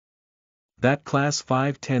rest. That Class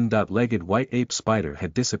 5 10-legged white ape spider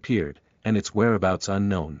had disappeared, and its whereabouts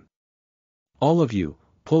unknown. All of you,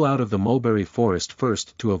 pull out of the mulberry forest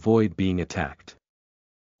first to avoid being attacked.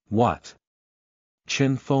 What?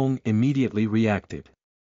 Chen Feng immediately reacted.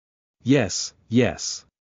 Yes, yes.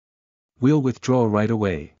 We'll withdraw right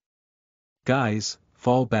away. Guys,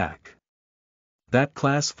 fall back. That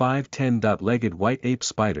Class 5 10-legged white ape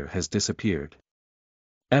spider has disappeared.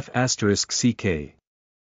 F***CK.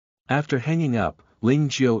 After hanging up, Ling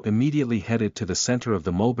Jiu immediately headed to the center of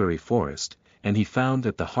the mulberry forest, and he found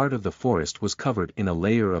that the heart of the forest was covered in a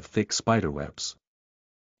layer of thick spiderwebs.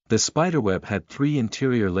 The spiderweb had 3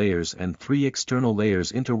 interior layers and 3 external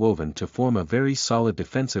layers interwoven to form a very solid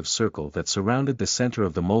defensive circle that surrounded the center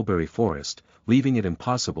of the mulberry forest, leaving it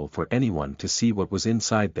impossible for anyone to see what was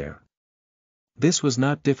inside there. This was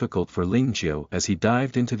not difficult for Ling Jiu as he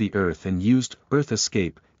dived into the earth and used earth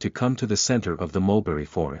escape to come to the center of the mulberry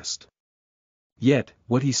forest. Yet,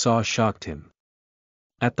 what he saw shocked him.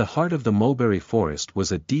 At the heart of the mulberry forest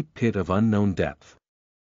was a deep pit of unknown depth.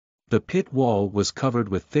 The pit wall was covered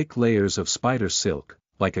with thick layers of spider silk,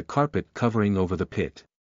 like a carpet covering over the pit.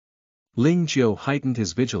 Ling Jiu heightened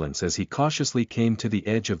his vigilance as he cautiously came to the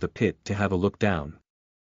edge of the pit to have a look down.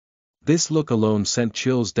 This look alone sent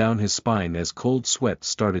chills down his spine as cold sweat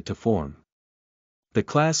started to form. The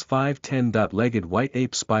Class 510-legged white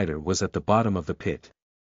ape spider was at the bottom of the pit.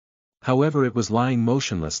 However, it was lying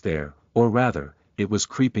motionless there, or rather, it was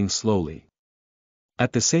creeping slowly.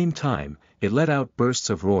 At the same time, it let out bursts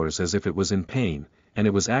of roars as if it was in pain, and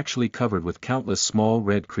it was actually covered with countless small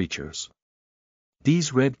red creatures.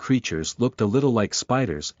 These red creatures looked a little like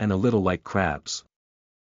spiders and a little like crabs.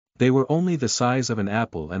 They were only the size of an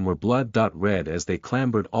apple and were blood-red as they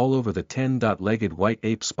clambered all over the 10-legged white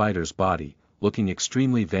ape spider's body, looking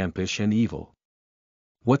extremely vampish and evil.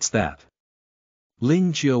 What's that?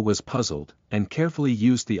 Ling Jiu was puzzled, and carefully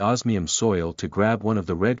used the osmium soil to grab one of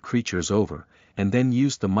the red creatures over, and then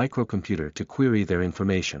used the microcomputer to query their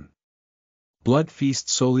information. Blood Feast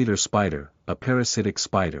Soul-Eater Spider, a parasitic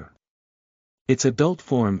spider. Its adult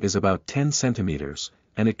form is about 10 centimeters,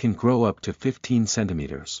 and it can grow up to 15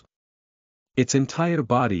 centimeters. Its entire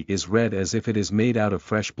body is red as if it is made out of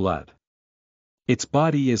fresh blood. Its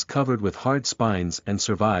body is covered with hard spines and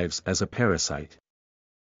survives as a parasite.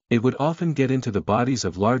 It would often get into the bodies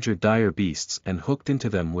of larger dire beasts and hooked into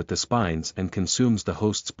them with the spines and consumes the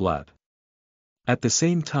host's blood. At the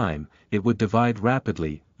same time, it would divide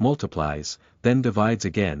rapidly, multiplies, then divides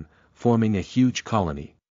again, forming a huge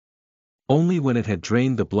colony. Only when it had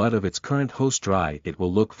drained the blood of its current host dry it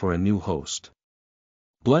will look for a new host.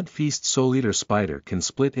 Blood Feast Soul-Eater Spider can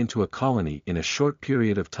split into a colony in a short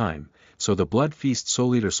period of time, so the Blood Feast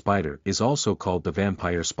Soul-Eater Spider is also called the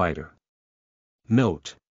vampire spider.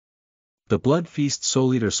 Note: the Blood Feast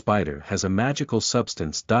Soul-Eater Spider has a magical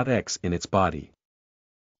substance X in its body.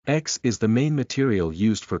 X is the main material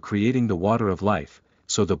used for creating the water of life,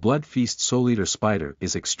 so the Blood Feast Soul-Eater Spider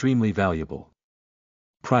is extremely valuable.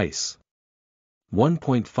 Price: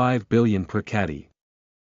 1.5 billion per catty.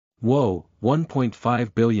 Whoa,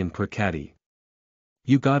 1.5 billion per catty.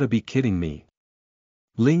 You gotta be kidding me.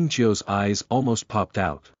 Ling Jiu's eyes almost popped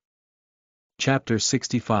out. Chapter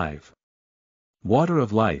 65. Water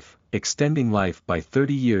of Life, Extending Life by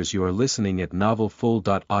 30 Years. You are listening at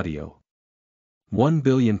novelfull.audio. 1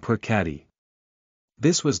 billion per catty.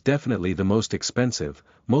 This was definitely the most expensive,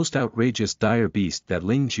 most outrageous dire beast that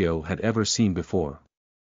Ling Jiu had ever seen before.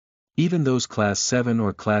 Even those Class 7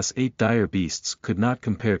 or Class 8 dire beasts could not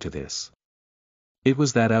compare to this. It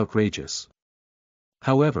was that outrageous.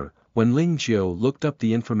 However, when Ling Jiu looked up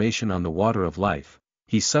the information on the water of life,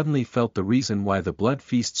 he suddenly felt the reason why the Blood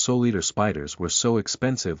Feast Soul-Eater spiders were so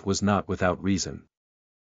expensive was not without reason.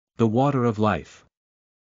 The water of life.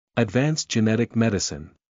 Advanced genetic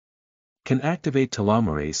medicine. Can activate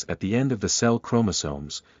telomerase at the end of the cell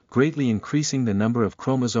chromosomes, greatly increasing the number of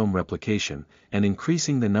chromosome replication, and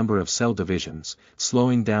increasing the number of cell divisions,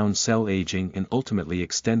 slowing down cell aging and ultimately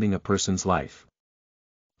extending a person's life.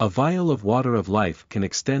 A vial of water of life can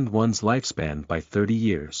extend one's lifespan by 30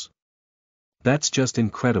 years. That's just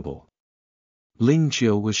incredible. Ling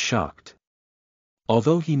Jiu was shocked.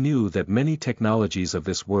 Although he knew that many technologies of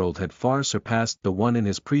this world had far surpassed the one in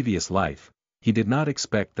his previous life, he did not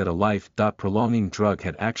expect that a life-prolonging drug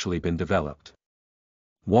had actually been developed.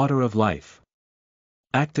 Water of life.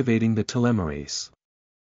 Activating the telomerase.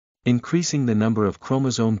 Increasing the number of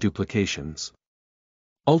chromosome duplications.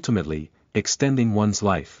 Ultimately, extending one's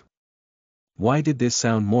life. Why did this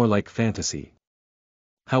sound more like fantasy?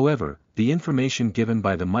 However, the information given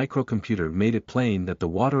by the microcomputer made it plain that the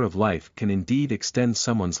water of life can indeed extend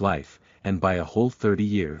someone's life, and by a whole 30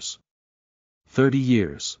 years. 30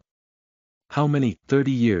 years. How many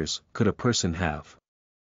 30 years could a person have?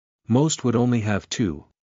 Most would only have 2.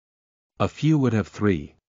 A few would have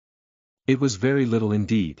 3. It was very little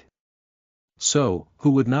indeed. So,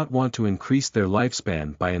 who would not want to increase their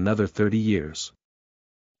lifespan by another 30 years?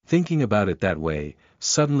 Thinking about it that way,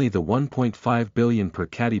 suddenly the 1.5 billion per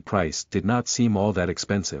catty price did not seem all that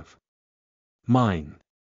expensive. Mine.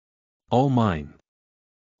 All mine.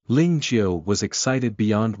 Ling Jiu was excited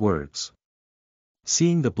beyond words.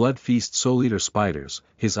 Seeing the Blood Feast Soul Eater spiders,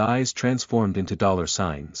 his eyes transformed into dollar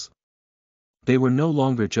signs. They were no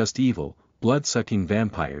longer just evil, blood-sucking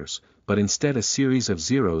vampires, but instead a series of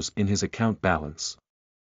zeros in his account balance.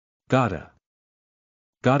 Gotta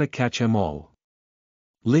catch 'em all.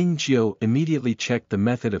 Ling Jiao immediately checked the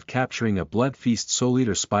method of capturing a Blood Feast Soul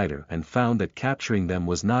Eater spider and found that capturing them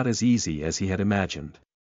was not as easy as he had imagined.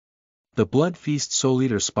 The Blood Feast Soul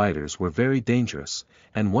Eater spiders were very dangerous,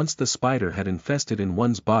 and once the spider had infested in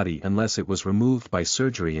one's body, unless it was removed by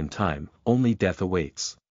surgery in time, only death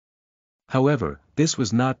awaits. However, this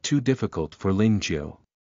was not too difficult for Ling Jiao.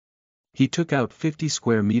 He took out 50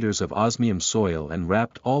 square meters of osmium soil and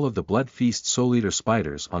wrapped all of the Blood Feast Soul Eater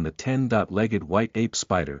spiders on the 10-legged white ape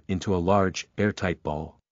spider into a large, airtight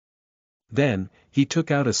ball. Then, he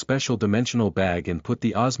took out a special dimensional bag and put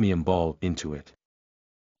the osmium ball into it.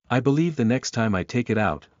 I believe the next time I take it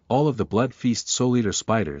out, all of the Blood Feast Soul Eater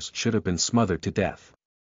spiders should have been smothered to death.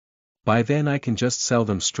 By then I can just sell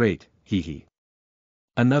them straight, hee.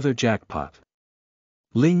 Another jackpot.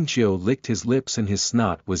 Ling Jiao licked his lips and his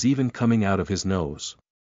snot was even coming out of his nose.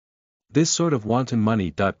 This sort of wanton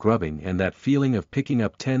money grubbing and that feeling of picking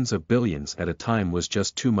up tens of billions at a time was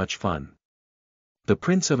just too much fun. The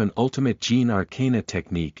Prince of an Ultimate Gene Arcana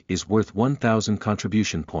technique is worth 1,000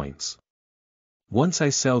 contribution points. Once I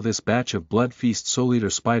sell this batch of Blood Feast Soul Eater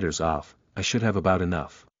spiders off, I should have about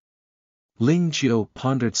enough. Ling Jiao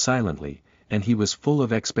pondered silently, and he was full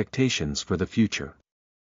of expectations for the future.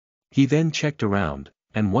 He then checked around,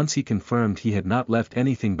 and once he confirmed he had not left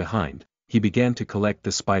anything behind, he began to collect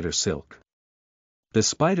the spider silk. The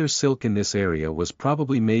spider silk in this area was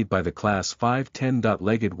probably made by the class 5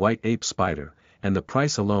 10-legged white ape spider, and the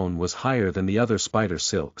price alone was higher than the other spider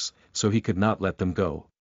silks, so he could not let them go.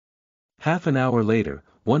 Half an hour later,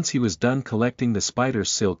 once he was done collecting the spider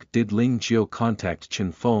silk, did Ling Jiao contact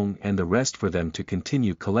Chen Feng and the rest for them to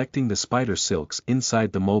continue collecting the spider silks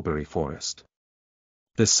inside the mulberry forest.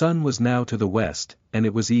 The sun was now to the west, and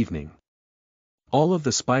it was evening. All of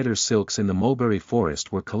the spider silks in the mulberry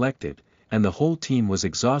forest were collected, and the whole team was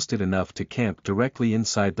exhausted enough to camp directly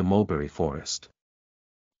inside the mulberry forest.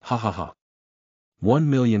 Ha ha ha. 1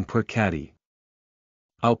 million per caddy.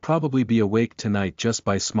 I'll probably be awake tonight just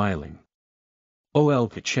by smiling. OL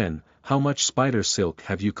Chen, how much spider silk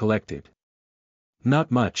have you collected?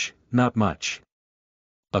 Not much, not much.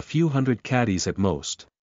 A few hundred caddies at most.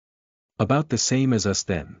 About the same as us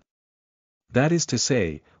then. That is to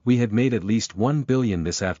say, we had made at least 1 billion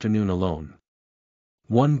this afternoon alone.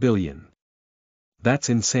 1 billion. That's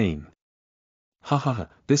insane. Ha ha ha,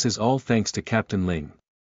 this is all thanks to Captain Ling.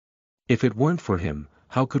 If it weren't for him,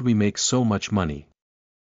 how could we make so much money?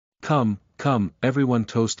 Come, everyone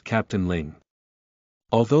toast Captain Ling.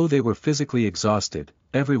 Although they were physically exhausted,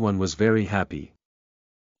 everyone was very happy.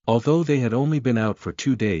 Although they had only been out for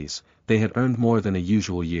 2 days, they had earned more than a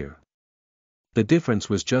usual year. The difference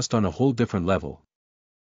was just on a whole different level.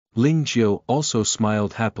 Ling Jiao also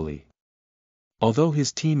smiled happily. Although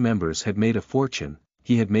his team members had made a fortune,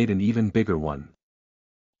 he had made an even bigger one.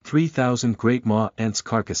 3,000 great maw ants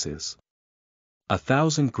carcasses.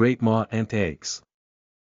 1,000 great maw ant eggs.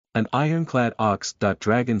 An ironclad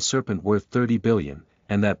ox-dragon serpent worth 30 billion,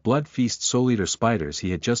 and that Blood Feast Soul Eater spiders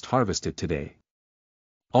he had just harvested today.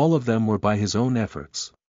 All of them were by his own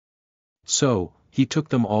efforts. So, he took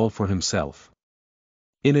them all for himself.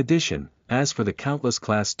 In addition, as for the countless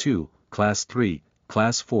Class 2, Class 3,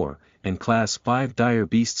 Class 4, and Class 5 dire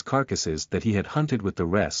beasts carcasses that he had hunted with the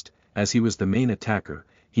rest, as he was the main attacker,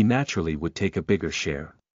 he naturally would take a bigger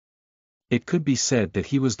share. It could be said that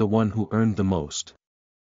he was the one who earned the most.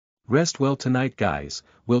 Rest well tonight guys,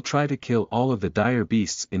 we'll try to kill all of the dire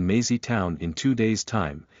beasts in Maisie Town in 2 days'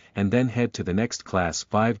 time, and then head to the next Class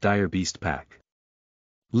 5 dire beast pack.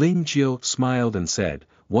 Ling Jiao smiled and said,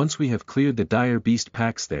 once we have cleared the dire beast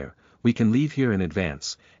packs there, we can leave here in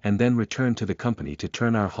advance, and then return to the company to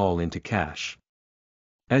turn our haul into cash.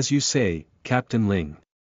 As you say, Captain Ling.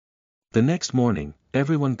 The next morning,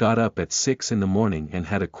 everyone got up at 6 in the morning and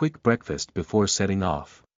had a quick breakfast before setting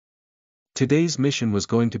off. Today's mission was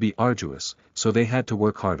going to be arduous, so they had to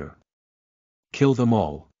work harder. Kill them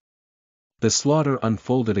all. The slaughter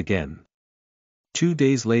unfolded again. 2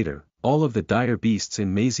 days later, all of the dire beasts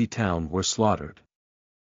in Maisie Town were slaughtered.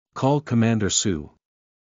 Call Commander Su.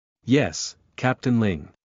 Yes, Captain Ling.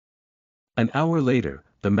 An hour later,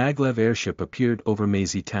 the maglev airship appeared over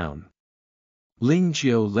Maisie Town. Ling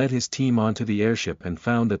Jiao led his team onto the airship and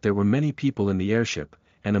found that there were many people in the airship,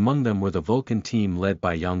 and among them were the Vulcan team led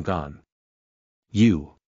by Yonggan.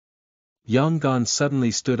 You. Yonggan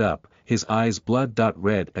suddenly stood up, his eyes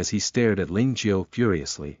blood-red as he stared at Ling Jiao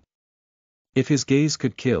furiously. If his gaze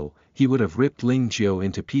could kill, he would have ripped Ling Jiao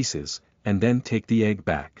into pieces, and then take the egg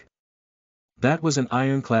back. That was an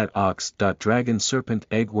ironclad ox-dragon serpent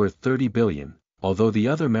egg worth 30 billion, although the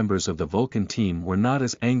other members of the Vulcan team were not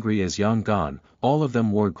as angry as Yang Gan, all of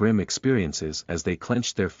them wore grim experiences as they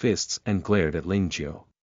clenched their fists and glared at Ling Jiao.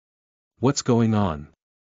 What's going on?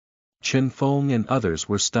 Chen Feng and others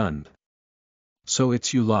were stunned. So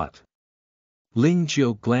it's you lot. Ling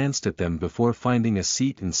Jiao glanced at them before finding a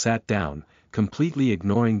seat and sat down, completely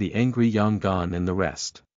ignoring the angry Yang Gan and the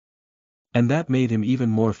rest. And that made him even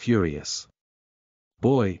more furious.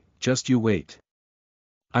 Boy, just you wait.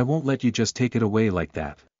 I won't let you just take it away like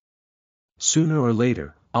that. Sooner or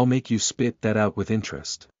later, I'll make you spit that out with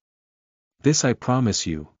interest. This I promise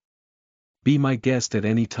you. Be my guest at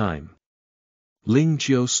any time. Ling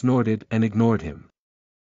Jiao snorted and ignored him.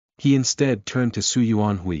 He instead turned to Su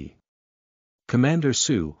Yuanhui. Commander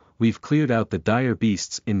Su, we've cleared out the dire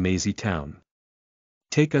beasts in Meizi Town.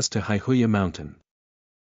 Take us to Haihuya Mountain.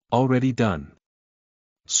 Already done.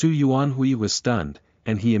 Su Yuanhui was stunned,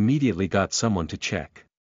 and he immediately got someone to check.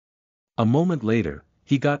 A moment later,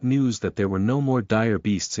 he got news that there were no more dire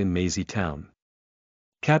beasts in Meizi Town.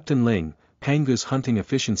 Captain Ling, Pangu's hunting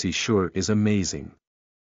efficiency sure is amazing.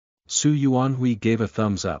 Su Yuanhui gave a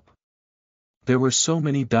thumbs up. There were so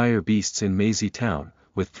many dire beasts in Meizi Town,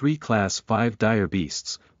 with 3 Class 5 dire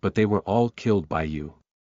beasts, but they were all killed by you.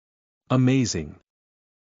 Amazing.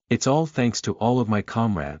 It's all thanks to all of my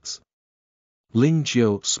comrades. Ling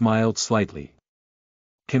Jiao smiled slightly.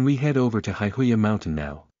 Can we head over to Haihuya Mountain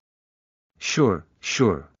now? Sure,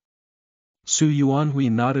 sure. Su Yuanhui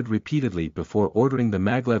nodded repeatedly before ordering the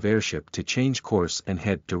maglev airship to change course and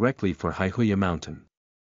head directly for Haihuya Mountain.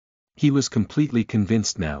 He was completely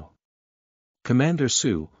convinced now. Commander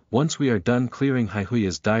Su, once we are done clearing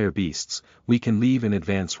Haihuya's dire beasts, we can leave in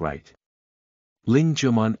advance, right? Ling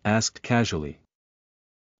Jiaman asked casually.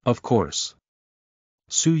 Of course.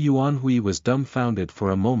 Su Yuanhui was dumbfounded for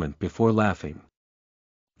a moment before laughing.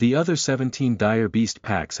 The other 17 dire beast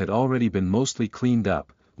packs had already been mostly cleaned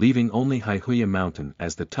up, leaving only Haihuya Mountain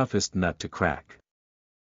as the toughest nut to crack.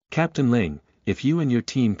 Captain Ling, if you and your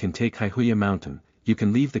team can take Haihuya Mountain, you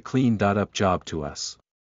can leave the cleaned-up job to us.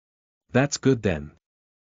 That's good then.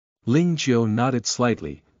 Ling Jiao nodded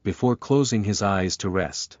slightly, before closing his eyes to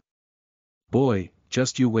rest. Boy,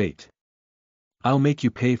 just you wait. I'll make you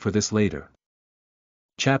pay for this later.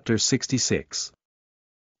 Chapter 66.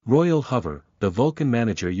 Royal Hover, the Vulcan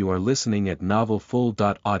Manager. You are listening at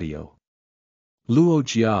novelfull.audio. Luo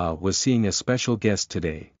Jia was seeing a special guest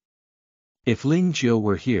today. If Ling Jiao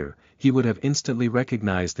were here, he would have instantly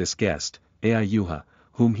recognized this guest, Ai Yuha,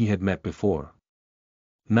 whom he had met before.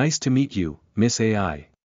 Nice to meet you, Miss Ai.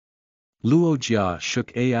 Luo Jia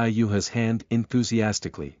shook Ai Yuha's hand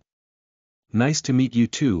enthusiastically. Nice to meet you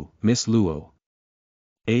too, Miss Luo.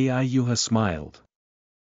 Ai Yuha smiled.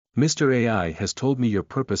 Mr. Ai has told me your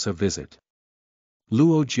purpose of visit.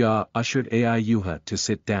 Luo Jia ushered Ai Yuha to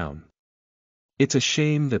sit down. It's a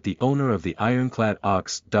shame that the owner of the ironclad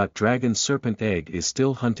ox-dragon serpent egg is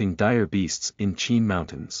still hunting dire beasts in Qin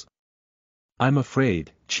Mountains. I'm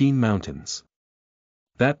afraid, Qin Mountains.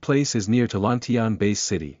 That place is near to Lantian Base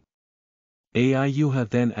City. Ai Yuha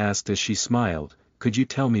then asked as she smiled, could you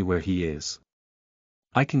tell me where he is?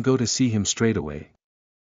 I can go to see him straight away.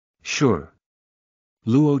 Sure.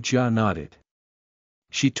 Luo Jia nodded.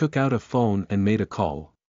 She took out a phone and made a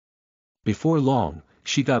call. Before long,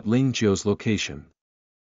 she got Ling Jiao's location.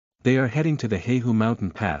 They are heading to the Heihu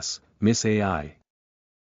Mountain Pass, Miss Ai.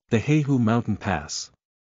 The Heihu Mountain Pass.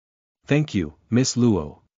 Thank you, Miss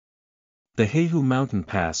Luo. The Heihu Mountain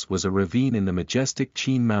Pass was a ravine in the majestic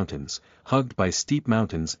Qin Mountains, hugged by steep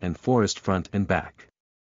mountains and forest front and back.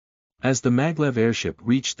 As the maglev airship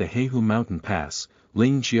reached the Heihu Mountain Pass,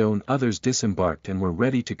 Ling Jiao and others disembarked and were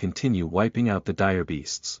ready to continue wiping out the dire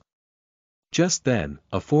beasts. Just then,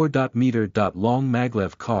 a 4-meter-long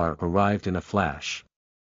maglev car arrived in a flash.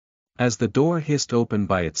 As the door hissed open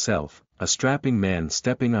by itself, a strapping man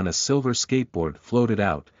stepping on a silver skateboard floated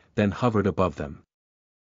out, then hovered above them.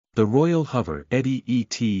 The Royal Hover Eddie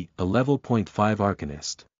E.T., a level .5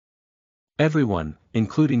 Arcanist. Everyone,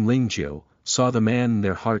 including Ling Jiao, saw the man and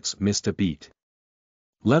their hearts missed a beat.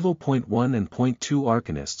 Level .1 and .2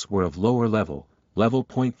 Arcanists were of lower level, level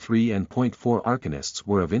 .3 and .4 Arcanists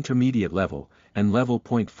were of intermediate level, and level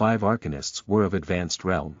 .5 Arcanists were of advanced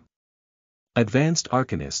realm. Advanced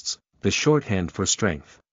Arcanists, the shorthand for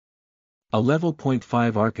strength. A level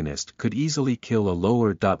 .5 Arcanist could easily kill a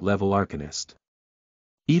lower level Arcanist.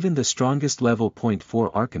 Even the strongest level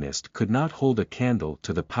 .4 Arcanist could not hold a candle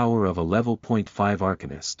to the power of a level .5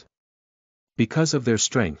 Arcanist. Because of their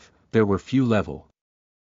strength, there were few level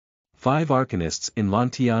 5 Arcanists in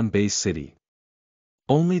Lantian Base City.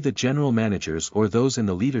 Only the general managers or those in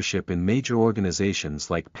the leadership in major organizations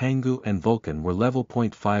like Pangu and Vulcan were level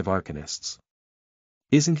 .5 Arcanists.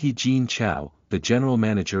 Isn't he Jin Chao, the general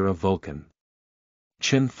manager of Vulcan?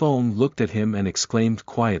 Chen Feng looked at him and exclaimed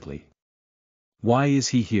quietly. Why is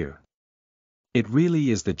he here? It really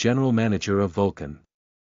is the general manager of Vulcan.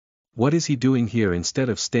 What is he doing here instead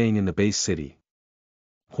of staying in the base city?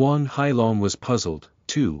 Huang Hailong was puzzled,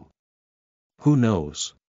 too. Who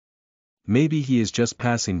knows? Maybe he is just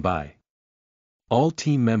passing by. All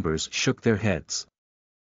team members shook their heads.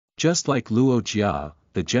 Just like Luo Jia,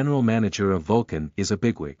 the general manager of Vulcan is a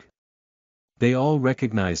bigwig. They all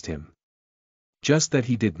recognized him. Just that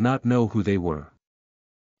he did not know who they were.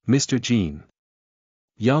 Mr. Jin.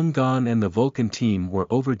 Yang Gan and the Vulcan team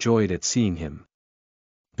were overjoyed at seeing him.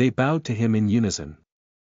 They bowed to him in unison.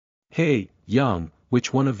 Hey, Yang,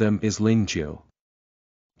 which one of them is Ling Jiu?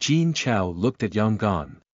 Jin Chao looked at Yang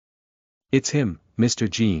Gan. It's him, Mr.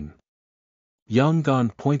 Jin. Yang Gan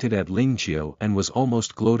pointed at Ling Jiu and was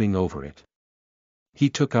almost gloating over it. He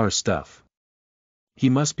took our stuff. He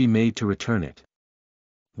must be made to return it.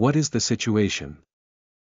 What is the situation?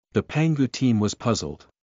 The Pangu team was puzzled.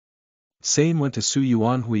 Same went to Su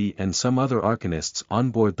Yuanhui and some other Arcanists on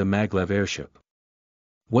board the maglev airship.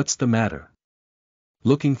 What's the matter?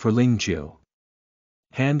 Looking for Ling Jiu.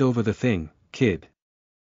 Hand over the thing, kid.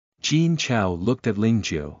 Jin Chao looked at Ling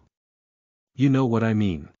Jiu. You know what I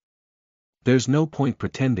mean. There's no point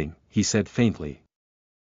pretending, he said faintly.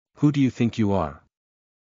 Who do you think you are?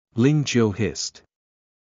 Ling Jiu hissed.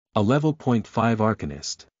 A level .5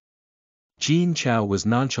 Arcanist. Jin Chao was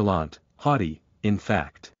nonchalant, haughty, in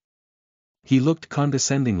fact. He looked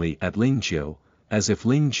condescendingly at Ling Jiu, as if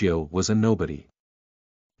Ling Jiu was a nobody.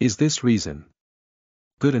 Is this reason?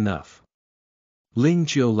 Good enough. Ling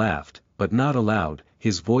Jiu laughed, but not aloud,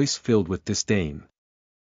 his voice filled with disdain.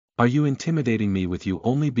 Are you intimidating me with you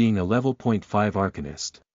only being a level .5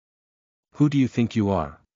 Arcanist? Who do you think you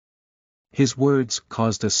are? His words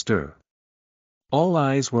caused a stir. All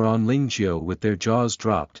eyes were on Ling Jiu with their jaws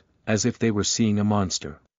dropped, as if they were seeing a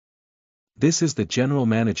monster. This is the general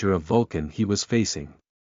manager of Vulcan he was facing.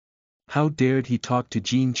 How dared he talk to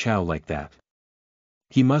Jin Chao like that?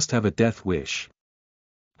 He must have a death wish.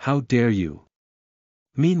 How dare you?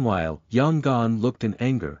 Meanwhile, Yang Gan looked in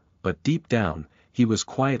anger, but deep down, he was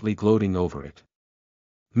quietly gloating over it.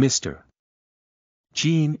 Mr.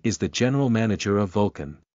 Jin is the general manager of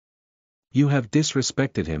Vulcan. You have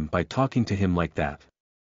disrespected him by talking to him like that.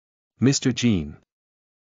 Mr. Jin.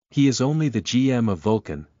 He is only the GM of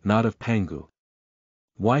Vulcan, not of Pangu.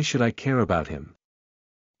 Why should I care about him?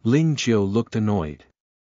 Ling Jiu looked annoyed.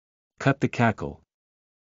 Cut the cackle.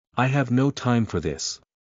 I have no time for this.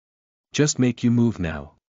 Just make you move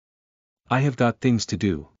now. I have got things to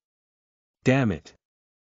do. Damn it.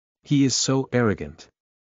 He is so arrogant.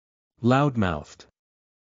 Loudmouthed.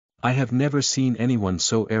 I have never seen anyone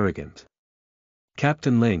so arrogant.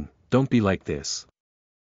 Captain Ling, don't be like this.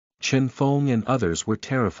 Chen Feng and others were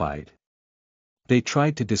terrified. They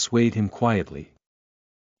tried to dissuade him quietly.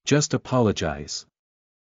 Just apologize.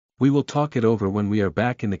 We will talk it over when we are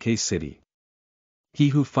back in the case city. He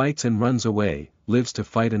who fights and runs away, lives to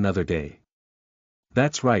fight another day.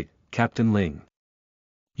 That's right, Captain Ling.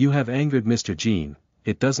 You have angered Mr. Jin,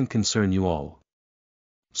 it doesn't concern you all.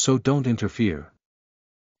 So don't interfere.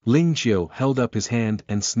 Ling Jiu held up his hand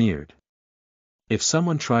and sneered. If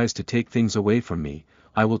someone tries to take things away from me,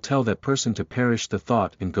 I will tell that person to perish the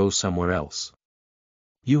thought and go somewhere else.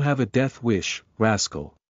 You have a death wish,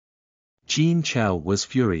 rascal. Jin Chao was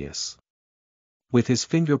furious. With his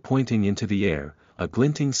finger pointing into the air, a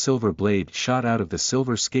glinting silver blade shot out of the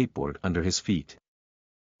silver skateboard under his feet.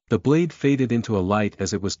 The blade faded into a light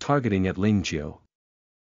as it was targeting at Ling Jiu.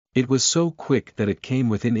 It was so quick that it came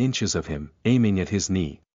within inches of him, aiming at his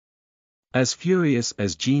knee. As furious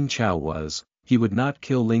as Jin Chao was, he would not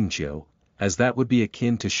kill Ling Jiu, as that would be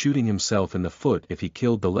akin to shooting himself in the foot if he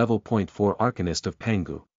killed the level .4 Arcanist of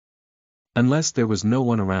Pangu. Unless there was no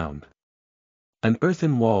one around. An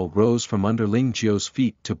earthen wall rose from under Ling Jiu's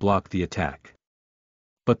feet to block the attack.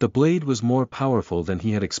 But the blade was more powerful than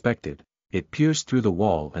he had expected, it pierced through the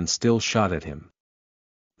wall and still shot at him.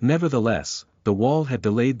 Nevertheless, the wall had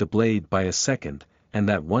delayed the blade by a second, and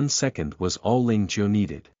that 1 second was all Ling Jiu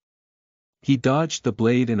needed. He dodged the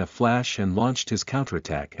blade in a flash and launched his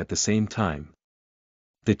counterattack at the same time.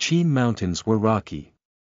 The Qin Mountains were rocky.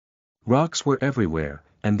 Rocks were everywhere,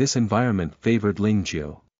 and this environment favored Ling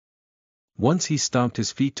Jiu. Once he stomped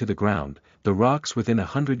his feet to the ground, the rocks within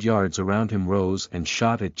 100 yards around him rose and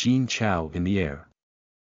shot at Jin Chao in the air.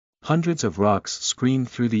 Hundreds of rocks screamed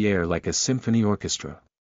through the air like a symphony orchestra.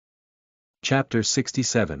 Chapter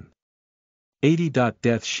 67. 80.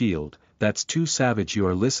 Death Shield, that's too savage. You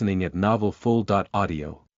are listening at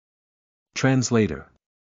novelfull.audio. Translator.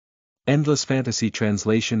 Endless Fantasy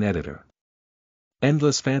Translation Editor.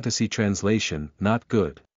 Endless Fantasy Translation, not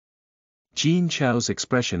good. Jin Chao's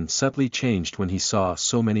expression subtly changed when he saw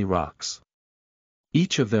so many rocks.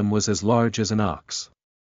 Each of them was as large as an ox.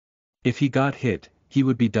 If he got hit, he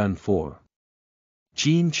would be done for.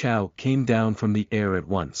 Jin Chao came down from the air at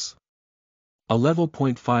once. A level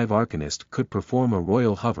 0.5 arcanist could perform a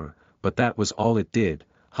royal hover, but that was all it did,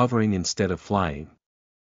 hovering instead of flying.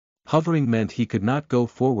 Hovering meant he could not go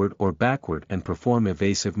forward or backward and perform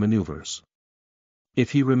evasive maneuvers.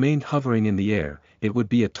 If he remained hovering in the air, it would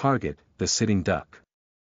be a target, the sitting duck.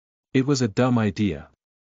 It was a dumb idea.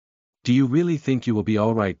 Do you really think you will be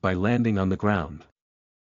alright by landing on the ground?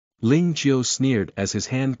 Ling Jiao sneered as his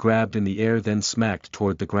hand grabbed in the air then smacked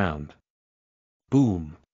toward the ground.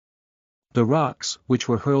 Boom! The rocks, which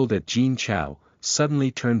were hurled at Jin Chao,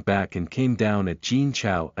 suddenly turned back and came down at Jin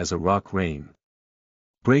Chao as a rock rain.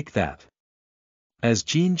 Break that! As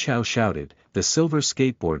Jin Chao shouted, the silver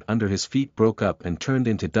skateboard under his feet broke up and turned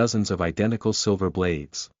into dozens of identical silver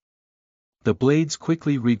blades. The blades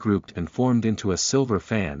quickly regrouped and formed into a silver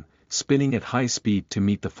fan, spinning at high speed to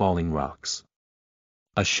meet the falling rocks.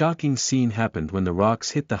 A shocking scene happened when the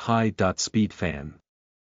rocks hit the high-speed fan.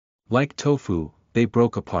 Like tofu, they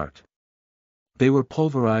broke apart. They were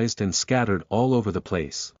pulverized and scattered all over the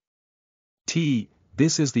place.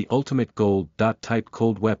 This is the ultimate gold-type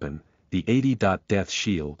cold weapon, the 80. Death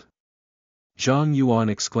Shield. Zhang Yuan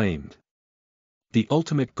exclaimed. The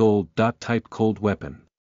ultimate gold-type cold weapon.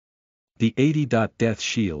 The 80. Death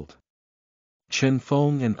Shield. Chen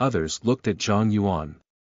Feng and others looked at Zhang Yuan.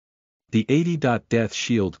 The 80. Death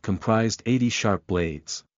Shield comprised 80 sharp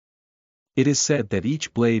blades. It is said that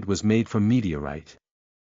each blade was made from meteorite.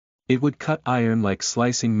 It would cut iron like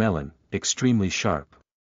slicing melon, extremely sharp.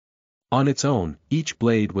 On its own, each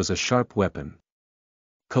blade was a sharp weapon.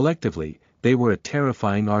 Collectively, they were a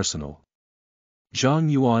terrifying arsenal. Zhang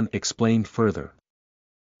Yuan explained further.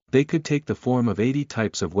 They could take the form of 80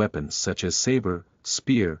 types of weapons such as saber,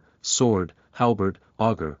 spear, sword, halberd,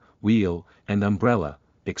 auger, wheel, and umbrella,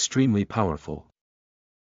 extremely powerful.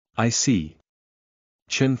 I see.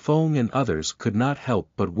 Chen Feng and others could not help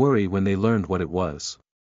but worry when they learned what it was.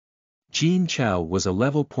 Jin Chao was a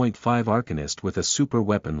level 0.5 arcanist with a super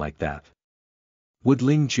weapon like that. Would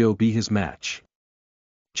Ling Jiao be his match?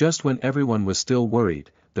 Just when everyone was still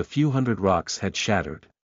worried, the few hundred rocks had shattered.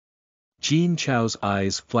 Jin Chao's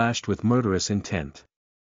eyes flashed with murderous intent.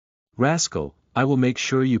 Rascal, I will make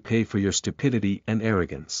sure you pay for your stupidity and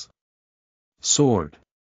arrogance. Sword.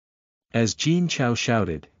 As Jin Chao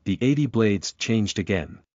shouted, the 80 blades changed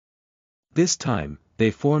again. This time,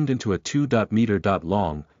 they formed into a 2-meter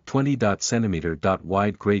long, 20-centimeter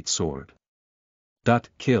wide great sword.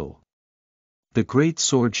 Kill. The great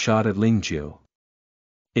sword shot at Ling Jiao.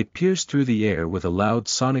 It pierced through the air with a loud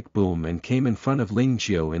sonic boom and came in front of Ling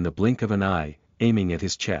Jiao in the blink of an eye, aiming at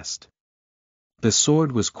his chest. The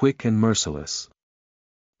sword was quick and merciless.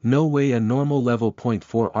 No way a normal level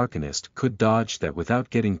 0.4 arcanist could dodge that without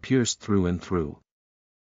getting pierced through and through.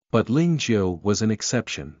 But Ling Jiao was an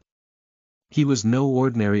exception. He was no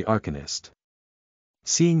ordinary arcanist.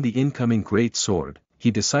 Seeing the incoming great sword, he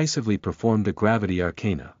decisively performed a gravity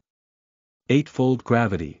arcana. Eightfold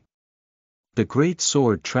gravity. The great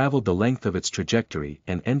sword traveled the length of its trajectory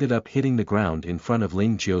and ended up hitting the ground in front of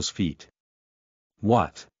Ling Jiao's feet.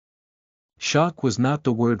 What? Shock was not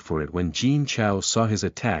the word for it when Jin Chao saw his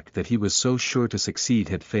attack that he was so sure to succeed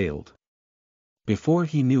had failed. Before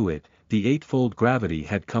he knew it, the eightfold gravity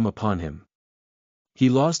had come upon him. He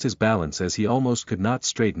lost his balance as he almost could not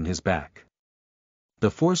straighten his back. The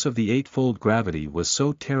force of the eightfold gravity was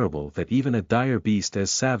so terrible that even a dire beast as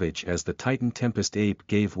savage as the Titan Tempest ape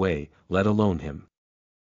gave way, let alone him.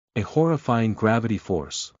 A horrifying gravity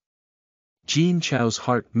force. Jin Chao's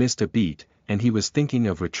heart missed a beat, and he was thinking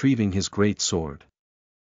of retrieving his great sword.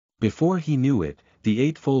 Before he knew it, the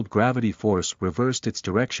eightfold gravity force reversed its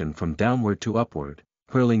direction from downward to upward,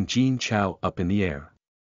 hurling Jin Chao up in the air.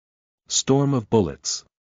 Storm of bullets.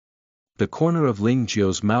 The corner of Ling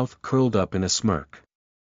Jiao's mouth curled up in a smirk.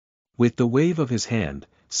 With the wave of his hand,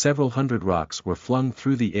 several hundred rocks were flung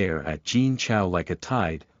through the air at Jin Chao like a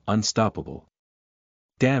tide, unstoppable.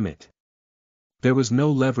 Damn it! There was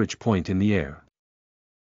no leverage point in the air.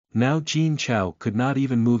 Now Jin Chao could not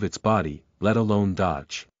even move its body, let alone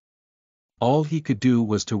dodge. All he could do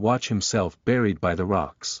was to watch himself buried by the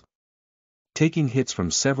rocks. Taking hits from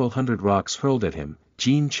several hundred rocks hurled at him,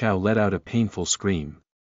 Jin Chao let out a painful scream.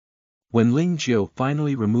 When Ling Jiu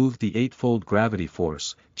finally removed the eightfold gravity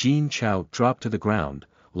force, Jin Chao dropped to the ground,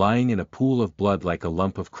 lying in a pool of blood like a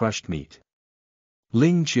lump of crushed meat.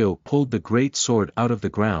 Ling Jiu pulled the great sword out of the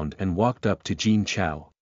ground and walked up to Jin Chao.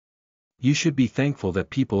 You should be thankful that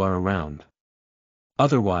people are around.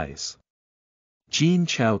 Otherwise. Jin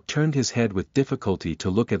Chao turned his head with difficulty to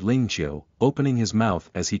look at Ling Jiu, opening his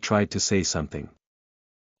mouth as he tried to say something.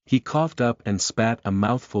 He coughed up and spat a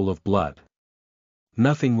mouthful of blood.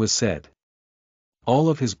 Nothing was said. All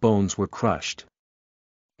of his bones were crushed.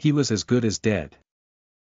 He was as good as dead.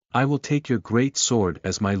 I will take your great sword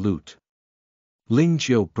as my loot. Ling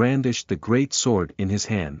Jiu brandished the great sword in his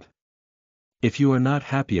hand. If you are not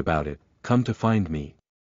happy about it, come to find me.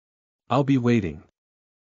 I'll be waiting.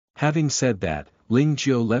 Having said that, Ling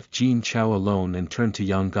Jiu left Jin Chao alone and turned to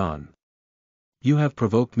Yang Gan. You have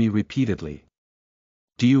provoked me repeatedly.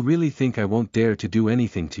 Do you really think I won't dare to do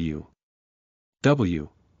anything to you?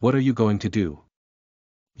 What are you going to do?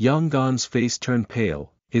 Yang Gan's face turned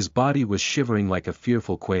pale, his body was shivering like a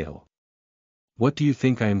fearful quail. What do you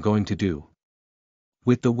think I am going to do?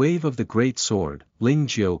 With the wave of the great sword, Ling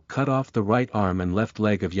Jiu cut off the right arm and left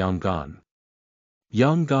leg of Yang Gan.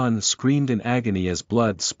 Yang Gan screamed in agony as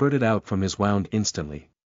blood spurted out from his wound instantly.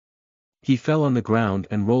 He fell on the ground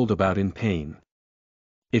and rolled about in pain.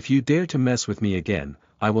 If you dare to mess with me again,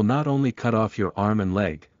 I will not only cut off your arm and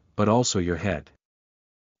leg, but also your head.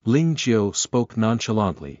 Ling Jiu spoke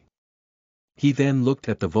nonchalantly. He then looked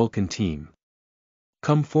at the Vulcan team.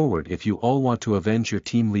 Come forward if you all want to avenge your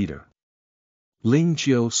team leader. Ling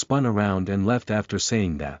Jiu spun around and left after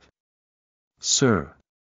saying that. Sir.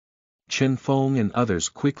 Chen Feng and others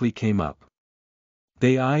quickly came up.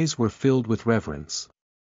 Their eyes were filled with reverence.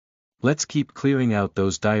 Let's keep clearing out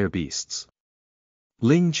those dire beasts.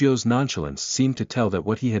 Ling Jiu's nonchalance seemed to tell that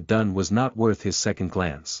what he had done was not worth his second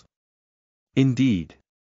glance. Indeed.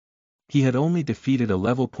 He had only defeated a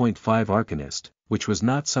level 0.5 Arcanist, which was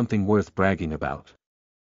not something worth bragging about.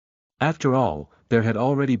 After all, there had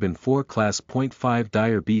already been 4 class 0.5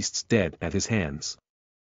 dire beasts dead at his hands.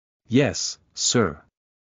 Yes, sir.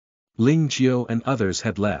 Ling Jiu and others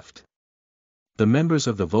had left. The members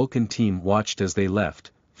of the Vulcan team watched as they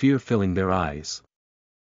left, fear filling their eyes.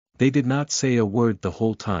 They did not say a word the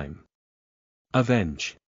whole time.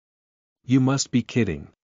 Avenge. You must be kidding.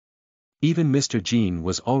 Even Mr. Jean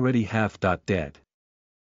was already half dead.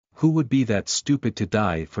 Who would be that stupid to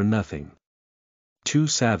die for nothing? Too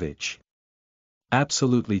savage.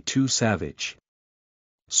 Absolutely too savage.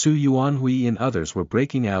 Su Yuanhui and others were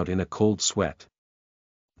breaking out in a cold sweat.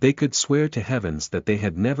 They could swear to heavens that they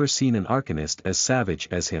had never seen an Arcanist as savage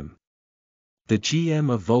as him. The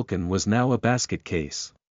GM of Vulcan was now a basket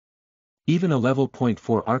case. Even a level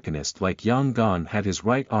 0.4 Arcanist like Yang Gan had his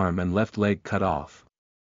right arm and left leg cut off.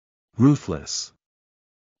 Ruthless.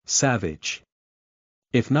 Savage.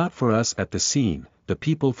 If not for us at the scene, the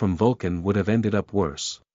people from Vulcan would have ended up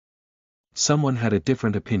worse. Someone had a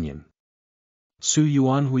different opinion. Su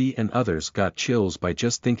Yuanhui and others got chills by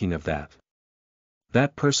just thinking of that.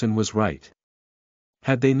 That person was right.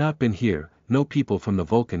 Had they not been here, no people from the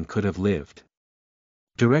Vulcan could have lived.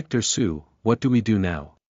 Director Su, what do we do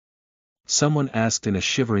now? Someone asked in a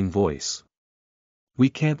shivering voice. We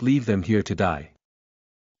can't leave them here to die.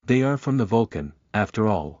 They are from the Vulcan, after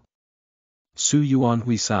all. Su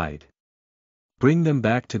Yuanhui sighed. Bring them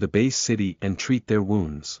back to the base city and treat their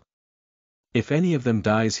wounds. If any of them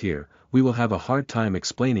dies here, we will have a hard time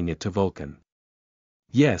explaining it to Vulcan.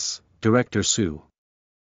 Yes, Director Su.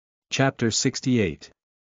 Chapter 68.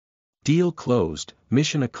 Deal closed,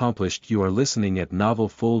 mission accomplished. You are listening at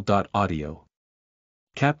novelfull.audio.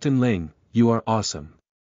 Captain Ling, you are awesome.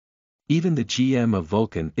 Even the GM of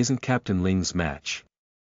Vulcan isn't Captain Ling's match.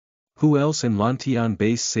 Who else in Lantian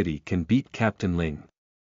Base City can beat Captain Ling?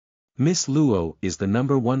 Miss Luo is the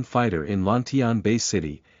 #1 fighter in Lantian Base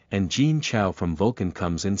City, and Jin Chao from Vulcan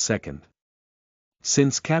comes in second.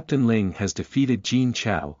 Since Captain Ling has defeated Jin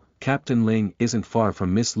Chao, Captain Ling isn't far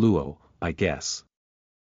from Miss Luo, I guess.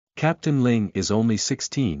 Captain Ling is only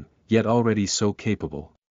 16, yet already so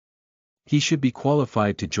capable. He should be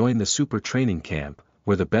qualified to join the super training camp,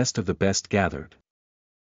 where the best of the best gathered.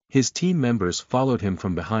 His team members followed him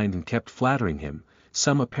from behind and kept flattering him,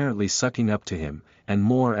 some apparently sucking up to him, and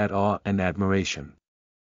more at awe and admiration.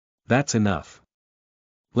 That's enough.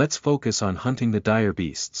 Let's focus on hunting the dire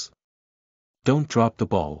beasts. Don't drop the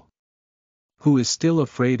ball. Who is still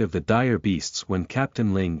afraid of the dire beasts when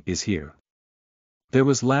Captain Ling is here? There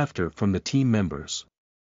was laughter from the team members.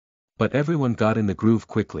 But everyone got in the groove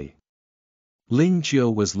quickly. Ling Jiu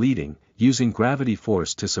was leading, using gravity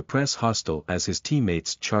force to suppress hostile as his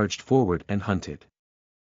teammates charged forward and hunted.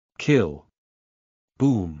 Kill.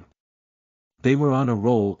 Boom. They were on a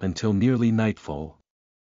roll until nearly nightfall.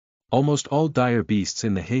 Almost all dire beasts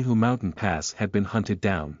in the Heihu mountain pass had been hunted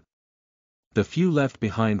down. The few left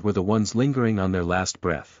behind were the ones lingering on their last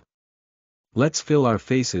breath. Let's fill our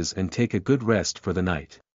faces and take a good rest for the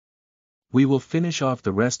night. We will finish off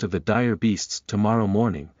the rest of the dire beasts tomorrow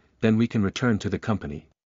morning, then we can return to the company.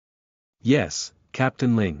 Yes,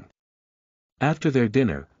 Captain Ling. After their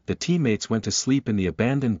dinner, the teammates went to sleep in the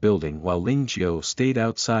abandoned building while Ling Jiao stayed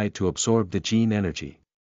outside to absorb the gene energy.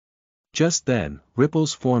 Just then,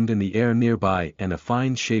 ripples formed in the air nearby and a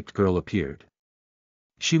fine-shaped girl appeared.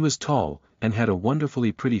 She was tall, and had a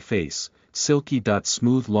wonderfully pretty face, silky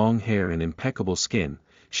smooth long hair and impeccable skin.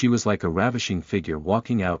 She was like a ravishing figure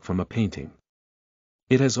walking out from a painting.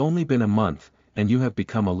 It has only been a month, and you have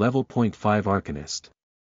become a level 0.5 arcanist.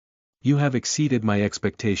 You have exceeded my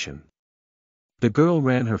expectation. The girl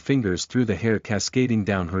ran her fingers through the hair cascading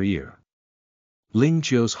down her ear. Ling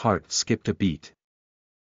Jiao's heart skipped a beat.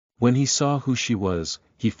 When he saw who she was,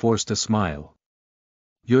 he forced a smile.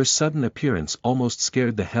 Your sudden appearance almost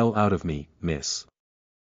scared the hell out of me, miss.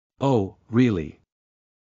 Oh, really?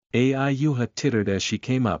 Ai Yuha tittered as she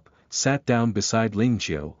came up, sat down beside Ling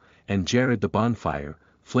Jiao, and jarred the bonfire,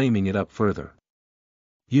 flaming it up further.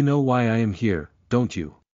 You know why I am here, don't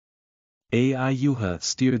you? Ai Yuha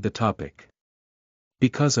steered the topic.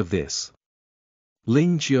 Because of this.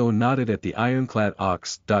 Ling Jiao nodded at the ironclad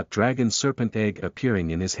ox. Dragon serpent egg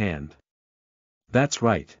appearing in his hand. That's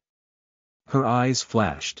right. Her eyes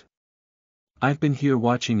flashed. I've been here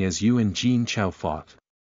watching as you and Jin Chao fought.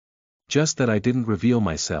 Just that I didn't reveal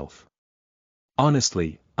myself.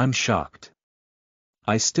 Honestly, I'm shocked.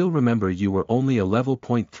 I still remember you were only a level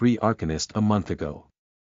 0.3 arcanist a month ago.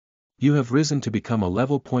 You have risen to become a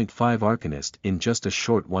level 0.5 arcanist in just a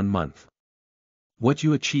short 1 month. What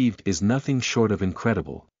you achieved is nothing short of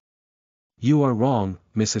incredible. You are wrong,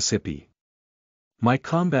 Mississippi. My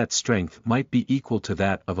combat strength might be equal to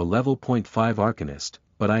that of a level 0.5 arcanist,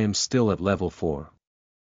 but I am still at level 4.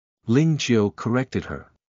 Ling Jiao corrected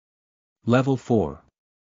her. Level 4.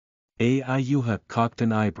 Ai Yuha cocked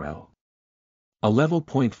an eyebrow. A level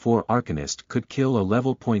 0.4 arcanist could kill a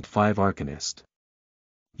level 0.5 arcanist.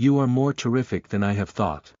 You are more terrific than I have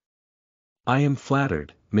thought. I am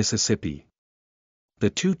flattered, Mississippi. The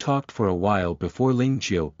two talked for a while before Ling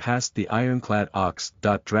Jiao passed the ironclad ox.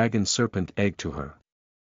 Dragon serpent egg to her.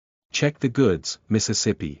 Check the goods,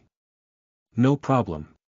 Mississippi. No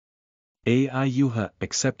problem. Ai Yuha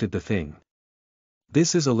accepted the thing.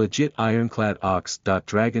 This is a legit ironclad ox.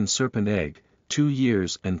 Dragon serpent egg, 2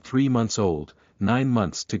 years and 3 months old, 9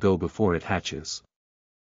 months to go before it hatches.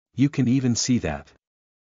 You can even see that.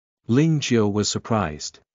 Ling Jiao was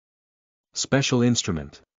surprised. Special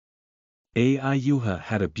instrument. Ai Yuha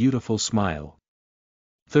had a beautiful smile.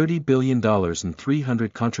 $30 billion and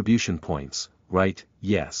 300 contribution points, right?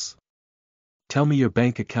 Yes. Tell me your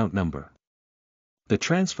bank account number. The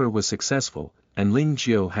transfer was successful, and Ling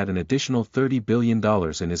Jiao had an additional $30 billion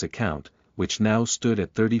in his account, which now stood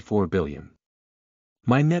at $34 billion.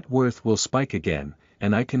 My net worth will spike again,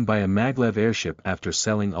 and I can buy a maglev airship after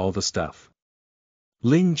selling all the stuff.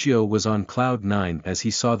 Ling Jiao was on cloud 9 as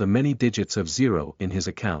he saw the many digits of zero in his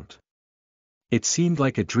account. It seemed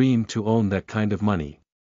like a dream to own that kind of money.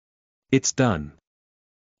 It's done.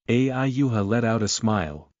 Ai Yuha let out a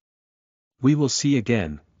smile. We will see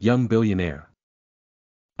again, young billionaire.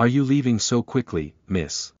 Are you leaving so quickly,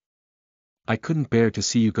 miss? I couldn't bear to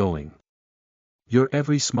see you going. Your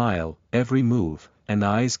every smile, every move, and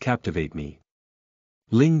eyes captivate me.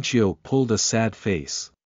 Ling Jiao pulled a sad face.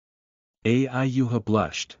 Ai Yuha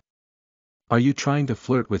blushed. Are you trying to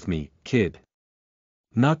flirt with me, kid?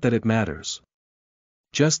 Not that it matters.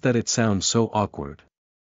 Just that it sounds so awkward.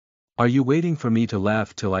 Are you waiting for me to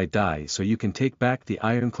laugh till I die so you can take back the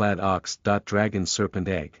ironclad ox. Dragon serpent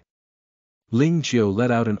egg? Ling Jiao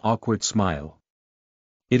let out an awkward smile.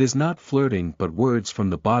 It is not flirting but words from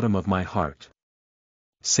the bottom of my heart.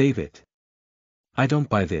 Save it. I don't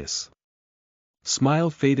buy this. Smile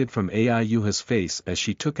faded from Ai Yuha's face as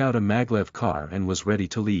she took out a maglev car and was ready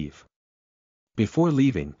to leave. Before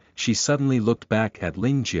leaving, she suddenly looked back at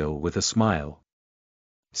Ling Jiao with a smile.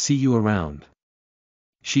 See you around.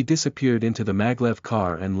 She disappeared into the maglev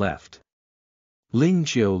car and left. Ling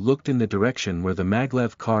Jiao looked in the direction where the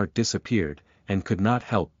maglev car disappeared, and could not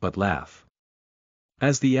help but laugh.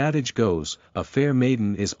 As the adage goes, a fair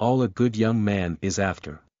maiden is all a good young man is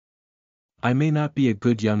after. I may not be a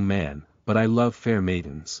good young man, but I love fair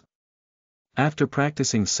maidens. After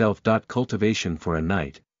practicing self-cultivation for a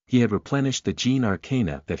night, he had replenished the gene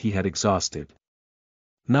arcana that he had exhausted.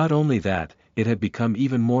 Not only that, it had become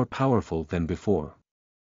even more powerful than before.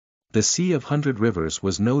 The Sea of Hundred Rivers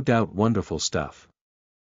was no doubt wonderful stuff.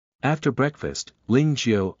 After breakfast, Ling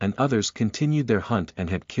Jiao and others continued their hunt and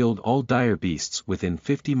had killed all dire beasts within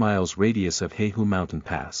 50 miles radius of Heihu Mountain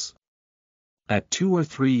Pass. At 2 or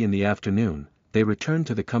 3 in the afternoon, they returned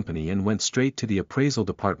to the company and went straight to the appraisal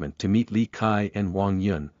department to meet Li Kai and Wang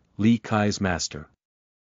Yun, Li Kai's master.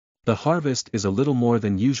 The harvest is a little more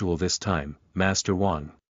than usual this time, Master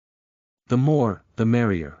Wang. The more, the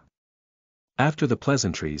merrier. After the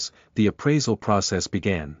pleasantries, the appraisal process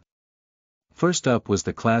began. First up was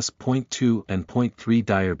the class .2 and .3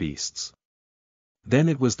 dire beasts. Then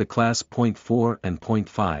it was the class .4 and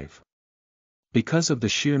 .5. Because of the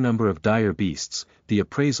sheer number of dire beasts, the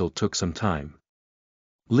appraisal took some time.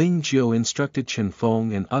 Ling Jiao instructed Chen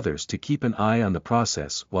Feng and others to keep an eye on the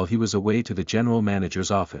process while he was away to the general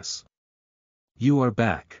manager's office. You are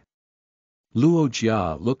back. Luo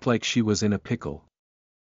Jia looked like she was in a pickle.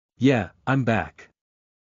 Yeah, I'm back.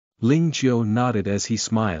 Ling Jiao nodded as he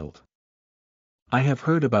smiled. I have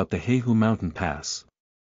heard about the Heihu Mountain Pass.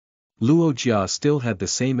 Luo Jia still had the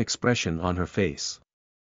same expression on her face.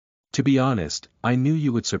 To be honest, I knew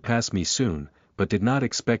you would surpass me soon, but did not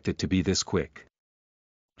expect it to be this quick.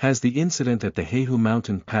 Has the incident at the Heihu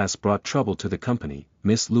Mountain Pass brought trouble to the company,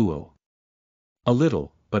 Miss Luo? A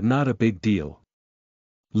little, but not a big deal.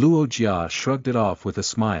 Luo Jia shrugged it off with a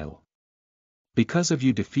smile. Because of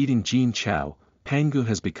you defeating Jin Chao, Pangu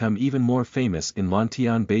has become even more famous in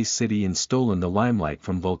Lantian Bay City and stolen the limelight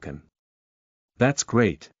from Vulcan. That's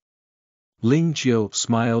great. Ling Jiao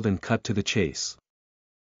smiled and cut to the chase.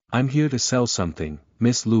 I'm here to sell something,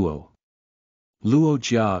 Miss Luo. Luo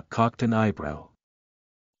Jia cocked an eyebrow.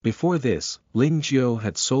 Before this, Ling Jiao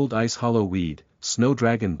had sold ice hollow weed, snow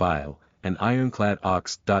dragon bile, and ironclad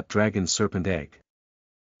ox. Dragon serpent egg.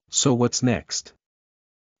 So what's next?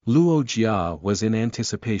 Luo Jia was in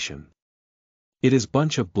anticipation. It is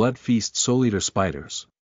bunch of blood feast soul-eater spiders.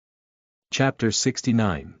 Chapter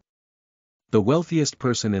 69. The wealthiest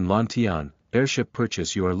person in Lantian, airship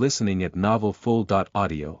purchase. You are listening at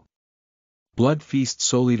novelfull.audio. Blood feast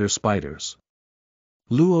soul-eater spiders.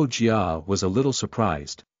 Luo Jia was a little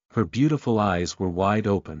surprised, her beautiful eyes were wide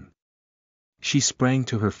open. She sprang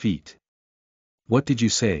to her feet. What did you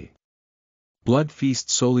say? Blood feast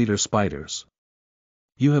soul-eater spiders.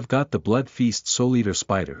 You have got the blood feast soul-eater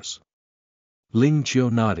spiders. Ling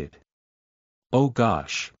Jiao nodded. Oh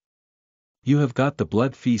gosh. You have got the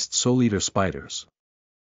blood feast soul-eater spiders.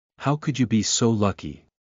 How could you be so lucky?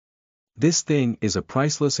 This thing is a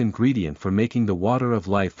priceless ingredient for making the water of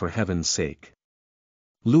life, for heaven's sake.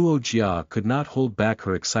 Luo Jia could not hold back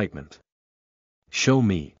her excitement. Show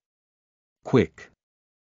me. Quick.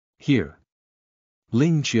 Here.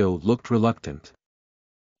 Ling Jiao looked reluctant.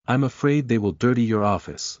 I'm afraid they will dirty your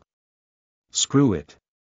office. Screw it.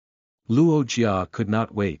 Luo Jia could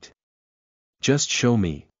not wait. Just show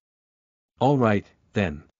me. All right,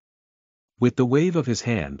 then. With the wave of his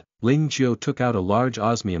hand, Ling Jiao took out a large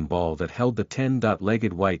osmium ball that held the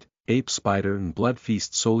 10-legged white, ape spider and blood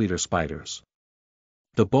feast soul-eater spiders.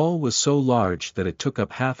 The ball was so large that it took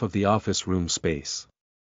up half of the office room space.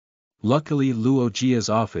 Luckily Luo Jia's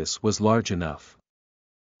office was large enough.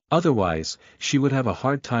 Otherwise, she would have a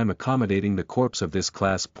hard time accommodating the corpse of this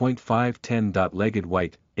class .5 10-legged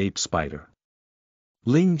white, ape spider.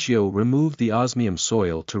 Ling Jiao removed the osmium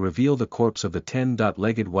soil to reveal the corpse of the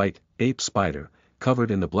 10-legged white, ape spider,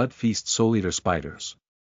 covered in the blood feast soul-eater spiders.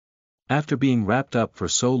 After being wrapped up for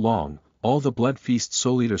so long, all the blood feast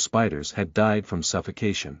soul-eater spiders had died from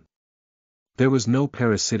suffocation. There was no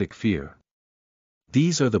parasitic fear.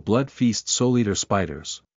 These are the blood feast soul-eater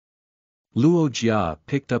spiders. Luo Jia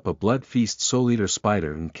picked up a blood feast soul-eater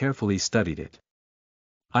spider and carefully studied it.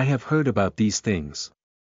 I have heard about these things.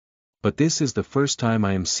 But this is the first time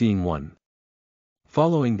I am seeing one.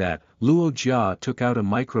 Following that, Luo Jia took out a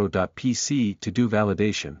micro.PC to do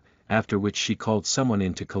validation, after which she called someone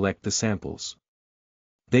in to collect the samples.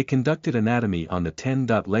 They conducted anatomy on the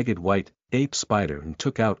 10-legged white, ape spider and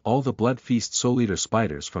took out all the blood feast soul-eater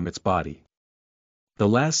spiders from its body. The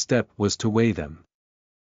last step was to weigh them.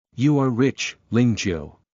 You are rich, Ling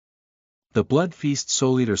Jiao. The blood feast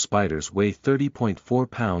soul-eater spiders weigh 30.4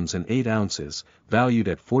 pounds and 8 ounces, valued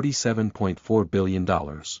at $47.4 billion.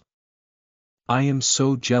 I am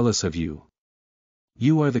so jealous of you.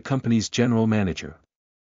 You are the company's general manager.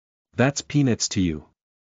 That's peanuts to you.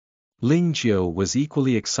 Ling Jiao was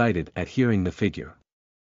equally excited at hearing the figure.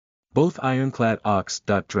 Both ironclad ox.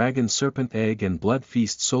 Dragon serpent egg and blood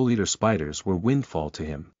feast soul-eater spiders were windfall to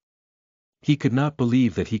him. He could not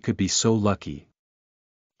believe that he could be so lucky.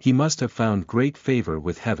 He must have found great favor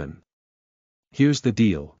with heaven. Here's the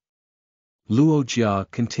deal. Luo Jia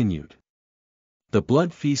continued. The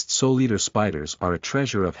Blood Feast Soul-Eater spiders are a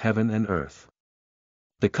treasure of heaven and earth.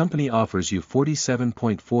 The company offers you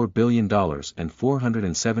 $47.4 billion and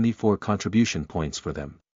 474 contribution points for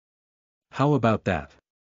them. How about that?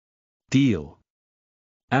 Deal.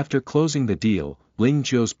 After closing the deal, Ling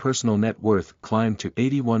Jiu's personal net worth climbed to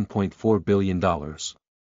 $81.4 billion.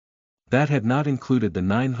 That had not included the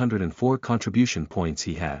 904 contribution points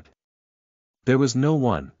he had. There was no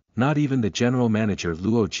one, not even the general manager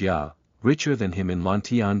Luo Jia, richer than him in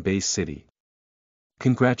Lantian Bay City.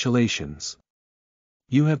 Congratulations.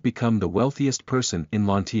 You have become the wealthiest person in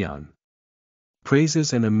Lantian.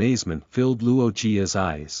 Praises and amazement filled Luo Jia's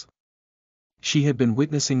eyes. She had been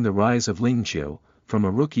witnessing the rise of Ling Jiu, from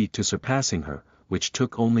a rookie to surpassing her, which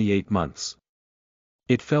took only 8 months.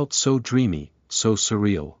 It felt so dreamy, so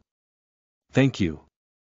surreal. Thank you.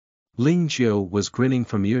 Ling Jiu was grinning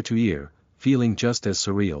from ear to ear, feeling just as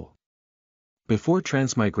surreal. Before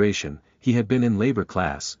transmigration, he had been in labor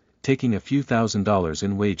class, taking a few $1,000s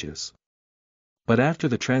in wages. But after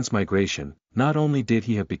the transmigration, not only did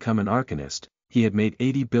he have become an arcanist, he had made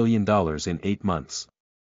 $80 billion in 8 months.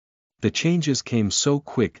 The changes came so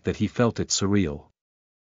quick that he felt it surreal.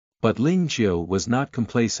 But Ling Jiu was not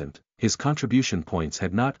complacent, his contribution points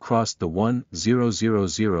had not crossed the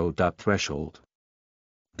 1,000 threshold.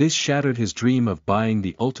 This shattered his dream of buying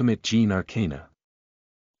the ultimate gene arcana.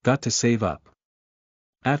 Got to save up.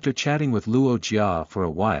 After chatting with Luo Jia for a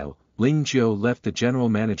while, Ling Jiu left the general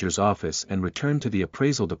manager's office and returned to the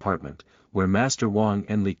appraisal department, where Master Wang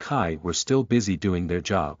and Li Kai were still busy doing their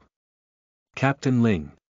job. Captain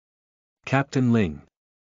Ling. Captain Ling.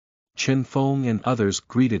 Chen Feng and others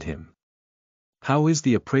greeted him. How is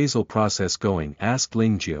the appraisal process going? Asked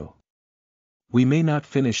Ling Jiu. We may not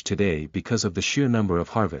finish today because of the sheer number of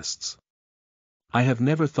harvests. I have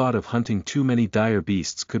never thought of hunting too many dire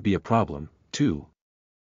beasts could be a problem, too.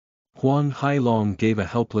 Huang Hailong gave a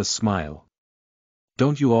helpless smile.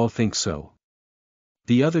 Don't you all think so?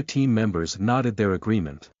 The other team members nodded their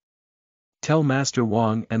agreement. Tell Master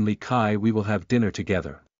Wang and Li Kai we will have dinner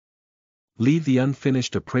together. Leave the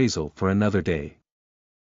unfinished appraisal for another day.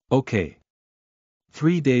 Okay.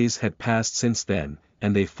 3 days had passed since then,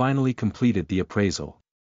 and they finally completed the appraisal.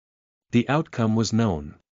 The outcome was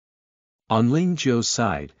known. On Ling Jiu's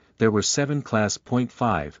side, there were 7 Class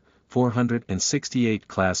 .5, 468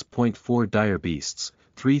 Class .4 dire beasts,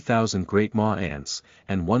 3,000 great maw ants,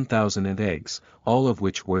 and 1,000 ant eggs, all of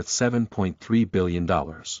which worth $7.3 billion.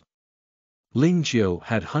 Ling Jiu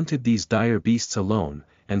had hunted these dire beasts alone,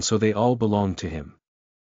 and so they all belonged to him.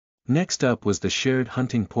 Next up was the shared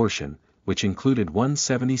hunting portion, which included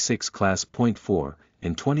 176 Class .4,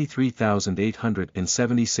 and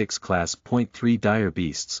 23,876 Class .3 dire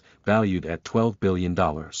beasts, valued at $12 billion.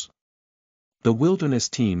 The Wilderness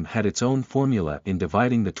team had its own formula in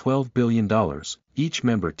dividing the $12 billion, each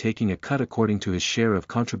member taking a cut according to his share of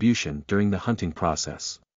contribution during the hunting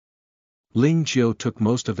process. Ling Jiu took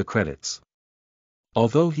most of the credits.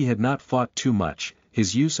 Although he had not fought too much,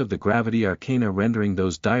 his use of the gravity arcana rendering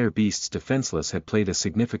those dire beasts defenseless had played a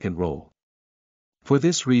significant role. For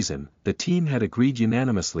this reason, the team had agreed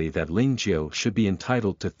unanimously that Ling Jiu should be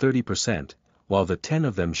entitled to 30%, while the 10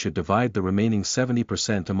 of them should divide the remaining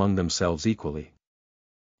 70% among themselves equally.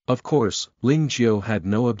 Of course, Ling Jiu had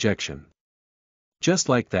no objection. Just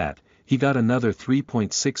like that, he got another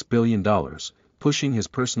 $3.6 billion, pushing his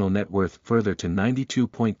personal net worth further to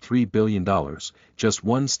 $92.3 billion, just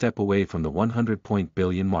one step away from the $100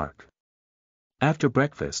 billion mark. After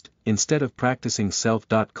breakfast, instead of practicing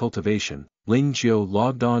self-cultivation, Ling Jiu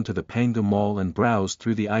logged on to the Pangdu Mall and browsed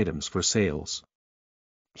through the items for sales.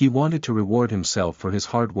 He wanted to reward himself for his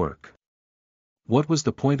hard work. What was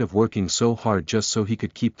the point of working so hard just so he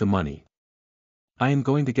could keep the money? I am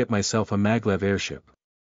going to get myself a maglev airship.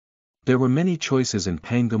 There were many choices in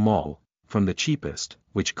Pangdu Mall, from the cheapest,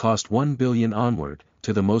 which cost 1 billion onward,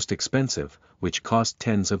 to the most expensive, which cost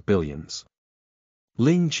tens of billions.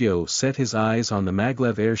 Ling Jiu set his eyes on the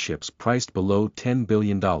maglev airships priced below $10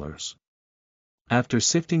 billion. After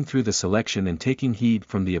sifting through the selection and taking heed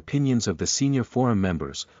from the opinions of the senior forum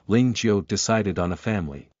members, Ling Jiu decided on a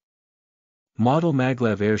family model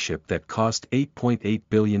maglev airship that cost $8.8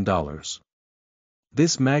 billion.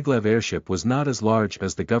 This maglev airship was not as large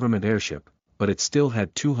as the government airship, but it still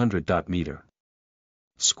had 200-meter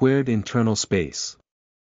squared internal space.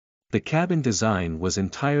 The cabin design was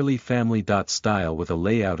entirely family-style with a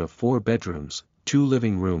layout of 4 bedrooms, 2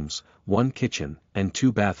 living rooms, 1 kitchen, and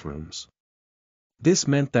 2 bathrooms. This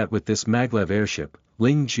meant that with this maglev airship,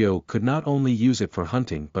 Ling Jiu could not only use it for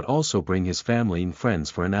hunting but also bring his family and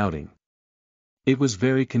friends for an outing. It was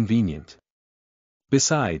very convenient.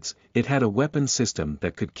 Besides, it had a weapon system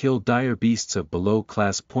that could kill dire beasts of below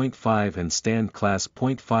class .5 and stand class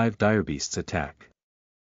 .5 dire beasts attack.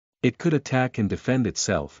 It could attack and defend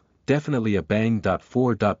itself, definitely a Bang.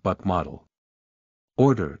 4. Buck model.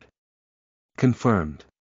 Ordered. Confirmed.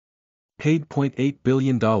 Paid $0.8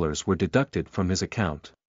 billion were deducted from his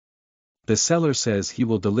account. The seller says he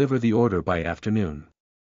will deliver the order by afternoon.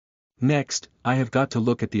 Next, I have got to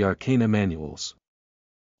look at the Arcana manuals.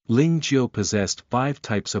 Ling Jiu possessed 5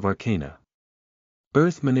 types of Arcana.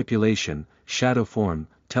 Earth manipulation, shadow form,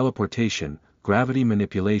 teleportation, gravity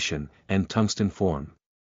manipulation, and tungsten form.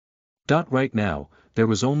 Right now, there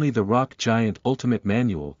was only the Rock Giant Ultimate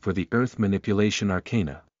Manual for the Earth Manipulation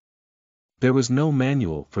Arcana. There was no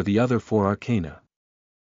manual for the other 4 Arcana.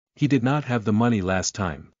 He did not have the money last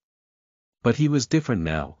time. But he was different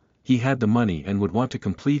now, he had the money and would want to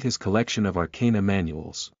complete his collection of Arcana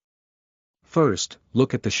manuals. First,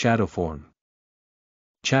 look at the shadow form.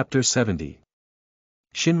 Chapter 70.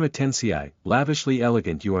 Shinra Tensei, lavishly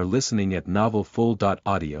elegant. You are listening at Novel Full.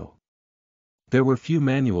 Audio. There were few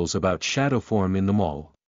manuals about shadow form in the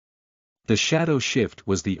mall. The Shadow Shift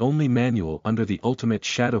was the only manual under the Ultimate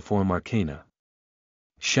Shadow Form Arcana.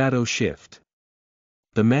 Shadow Shift.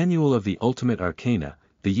 The manual of the Ultimate Arcana,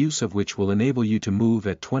 the use of which will enable you to move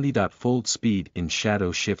at 20-fold speed in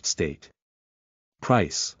Shadow Shift state.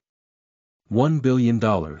 Price. $1 billion.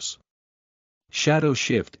 Shadow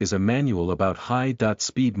Shift is a manual about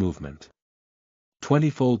high-speed movement.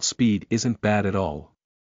 20-fold speed isn't bad at all.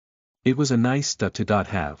 It was a nice to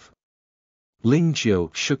have. Ling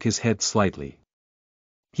Jiu shook his head slightly.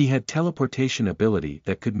 He had teleportation ability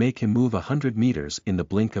that could make him move 100 meters in the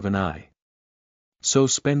blink of an eye. So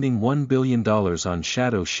spending $1 billion on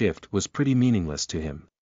Shadow Shift was pretty meaningless to him.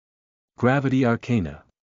 Gravity Arcana.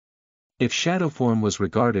 If Shadow Form was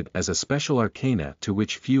regarded as a special arcana to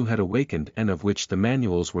which few had awakened and of which the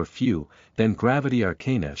manuals were few, then Gravity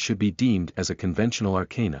Arcana should be deemed as a conventional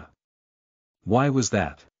arcana. Why was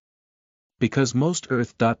that? Because most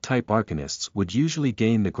Earth-type arcanists would usually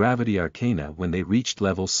gain the Gravity Arcana when they reached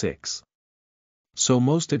level 6. So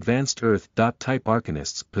most advanced Earth-type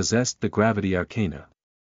arcanists possessed the Gravity Arcana.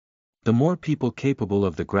 The more people capable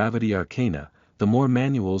of the Gravity Arcana, the more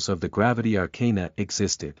manuals of the Gravity Arcana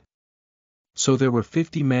existed. So there were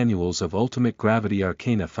 50 manuals of Ultimate Gravity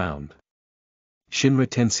Arcana found. Shinra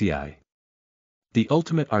Tensei. The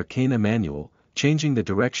Ultimate Arcana Manual, changing the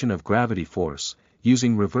direction of gravity force,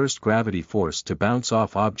 using reversed gravity force to bounce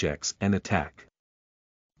off objects and attack.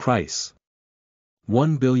 Price.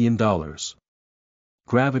 $1 billion.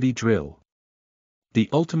 Gravity Drill. The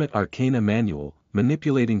Ultimate Arcana Manual,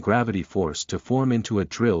 manipulating gravity force to form into a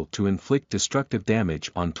drill to inflict destructive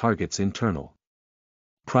damage on targets internal.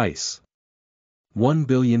 Price. $1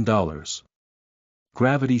 billion.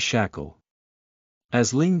 Gravity Shackle.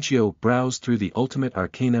 As Ling Jiu browsed through the Ultimate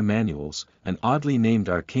Arcana Manuals, an oddly named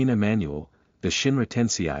Arcana Manual, the Shinra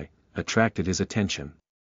Tensei, attracted his attention.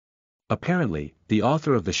 Apparently, the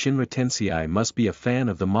author of the Shinra Tensei must be a fan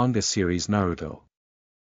of the manga series Naruto.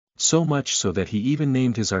 So much so that he even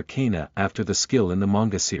named his arcana after the skill in the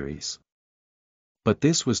manga series. But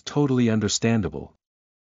this was totally understandable.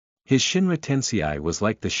 His Shinra Tensei was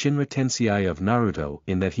like the Shinra Tensei of Naruto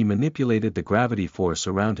in that he manipulated the gravity force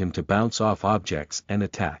around him to bounce off objects and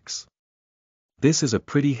attacks. This is a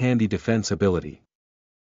pretty handy defense ability.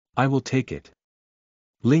 I will take it.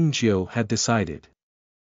 Ling Jiu had decided.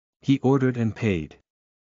 He ordered and paid.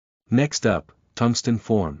 Next up, Tungsten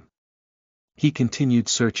Form. He continued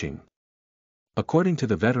searching. According to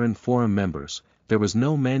the veteran forum members, there was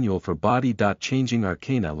no manual for body-changing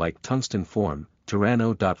arcana like Tungsten Form,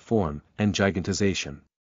 Tyranno-form, and Gigantization.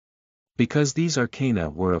 Because these arcana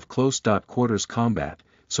were of close-quarters combat,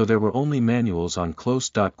 so there were only manuals on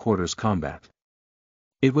close-quarters combat.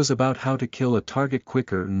 It was about how to kill a target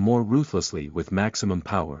quicker and more ruthlessly with maximum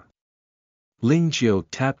power. Ling Jiu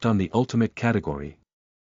tapped on the ultimate category.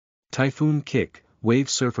 Typhoon Kick,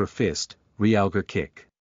 Wave Surfer Fist, Realgar Kick.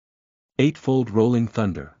 Eightfold Rolling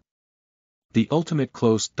Thunder. The ultimate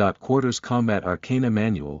close-quarters combat arcana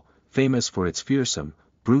manual, famous for its fearsome,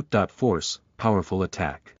 brute force, powerful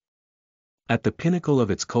attack. At the pinnacle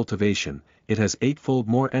of its cultivation, it has eightfold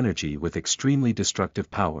more energy with extremely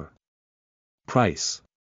destructive power. Price.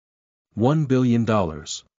 $1 billion.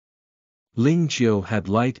 Ling Jiu had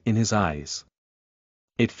light in his eyes.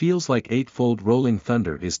 It feels like Eightfold Rolling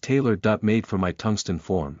Thunder is tailor-made for my Tungsten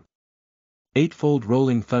Form. Eightfold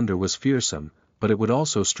Rolling Thunder was fearsome, but it would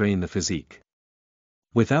also strain the physique.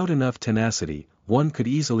 Without enough tenacity, one could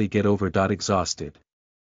easily get exhausted.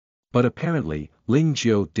 But apparently, Ling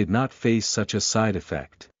Jiu did not face such a side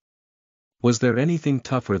effect. Was there anything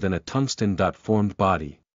tougher than a tungsten-formed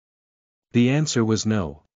body? The answer was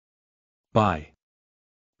no. Buy.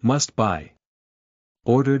 Must buy.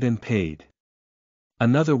 Ordered and paid.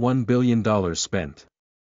 Another $1 billion spent.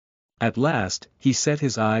 At last, he set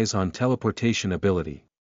his eyes on teleportation ability.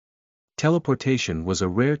 Teleportation was a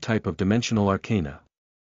rare type of dimensional arcana.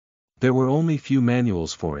 There were only few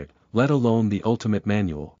manuals for it, let alone the ultimate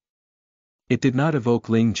manual. It did not evoke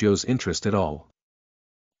Ling Jiu's interest at all.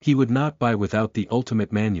 He would not buy without the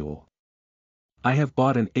ultimate manual. I have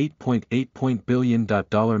bought an $8.8 billion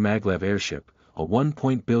maglev airship, a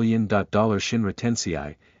 $1 billion Shinra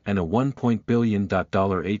Tensei, and a $1 billion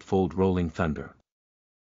 8-fold Rolling Thunder.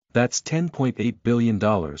 That's $10.8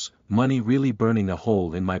 billion, money really burning a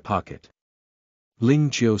hole in my pocket. Ling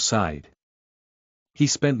Jiu sighed. He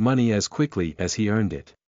spent money as quickly as he earned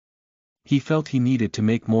it. He felt he needed to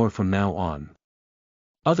make more from now on.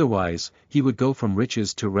 Otherwise, he would go from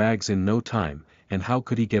riches to rags in no time, and how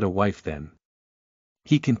could he get a wife then?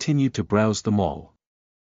 He continued to browse the mall.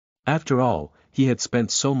 After all, he had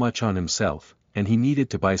spent so much on himself, and he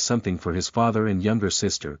needed to buy something for his father and younger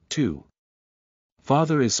sister, too.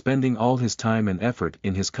 Father is spending all his time and effort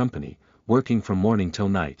in his company, working from morning till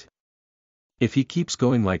night. If he keeps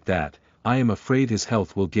going like that, I am afraid his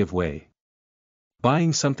health will give way.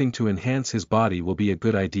 Buying something to enhance his body will be a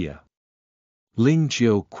good idea. Ling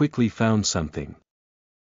Jiu quickly found something.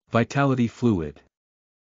 Vitality Fluid.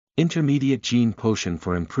 Intermediate gene potion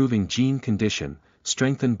for improving gene condition,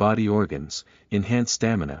 strengthen body organs, enhance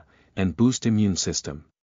stamina, and boost immune system.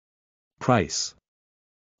 Price: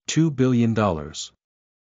 $2 billion.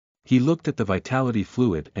 He looked at the vitality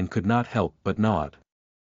fluid and could not help but nod.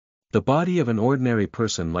 The body of an ordinary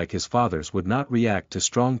person like his father's would not react to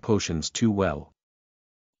strong potions too well.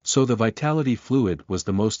 So the vitality fluid was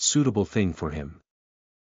the most suitable thing for him.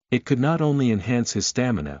 It could not only enhance his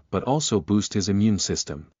stamina but also boost his immune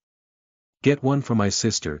system. Get one for my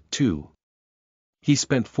sister, too. He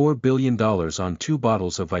spent $4 billion on 2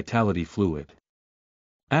 bottles of vitality fluid.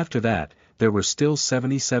 After that, there were still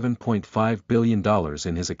 $77.5 billion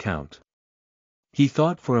in his account. He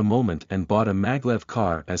thought for a moment and bought a maglev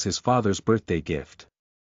car as his father's birthday gift.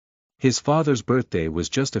 His father's birthday was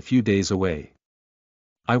just a few days away.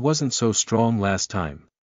 I wasn't so strong last time.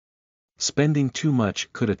 Spending too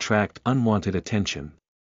much could attract unwanted attention.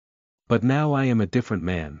 But now I am a different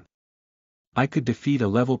man. I could defeat a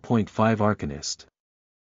level 0.5 Arcanist.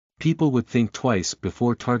 People would think twice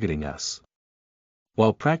before targeting us.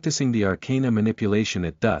 While practicing the arcana manipulation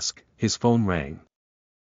at dusk, his phone rang.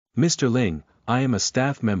 Mr. Ling, I am a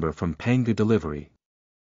staff member from Pangu Delivery.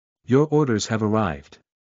 Your orders have arrived.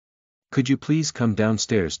 Could you please come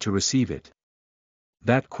downstairs to receive it?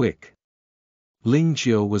 That quick. Ling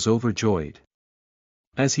Jiu was overjoyed.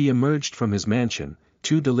 As he emerged from his mansion,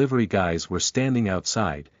 2 delivery guys were standing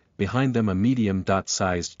outside, behind them a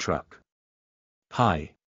medium-sized truck.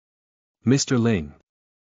 Hi. Mr. Ling.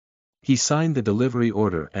 He signed the delivery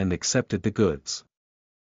order and accepted the goods.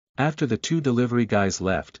 After the 2 delivery guys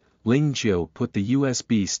left, Ling Jiu put the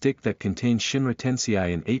USB stick that contained Shinra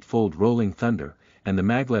Tensei and 8-fold Rolling Thunder, and the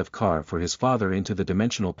maglev car for his father into the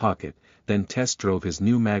dimensional pocket, then test drove his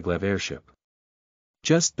new maglev airship.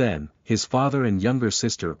 Just then, his father and younger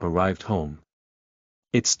sister arrived home.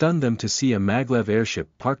 It stunned them to see a maglev airship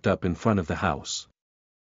parked up in front of the house.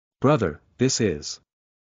 Brother, this is?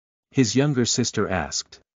 His younger sister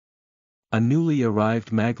asked. A newly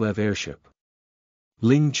arrived maglev airship.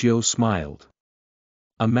 Ling Jiu smiled.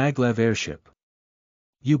 A maglev airship.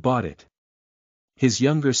 You bought it. His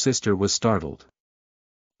younger sister was startled.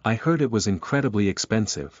 I heard it was incredibly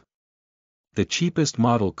expensive. The cheapest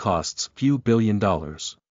model costs few $billion.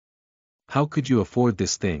 How could you afford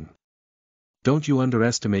this thing? Don't you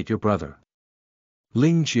underestimate your brother.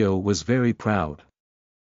 Ling Jiu was very proud.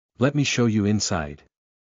 Let me show you inside.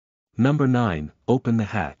 Number 9, open the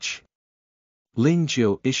hatch. Ling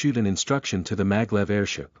Jiu issued an instruction to the maglev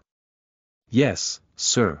airship. Yes,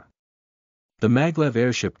 sir. The maglev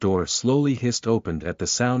airship door slowly hissed opened at the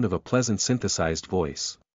sound of a pleasant synthesized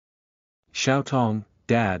voice. Xiaotong,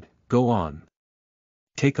 Dad, go on.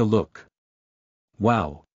 Take a look.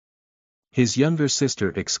 Wow. His younger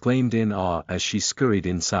sister exclaimed in awe as she scurried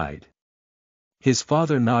inside. His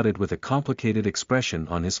father nodded with a complicated expression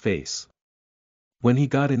on his face. When he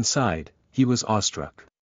got inside, he was awestruck.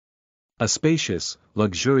 A spacious,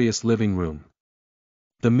 luxurious living room.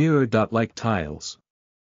 The mirror-like tiles.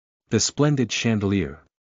 The splendid chandelier.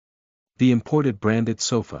 The imported branded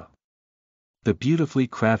sofa. The beautifully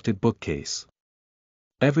crafted bookcase.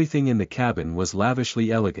 Everything in the cabin was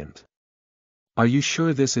lavishly elegant. Are you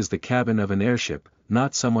sure this is the cabin of an airship,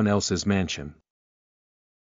 not someone else's mansion?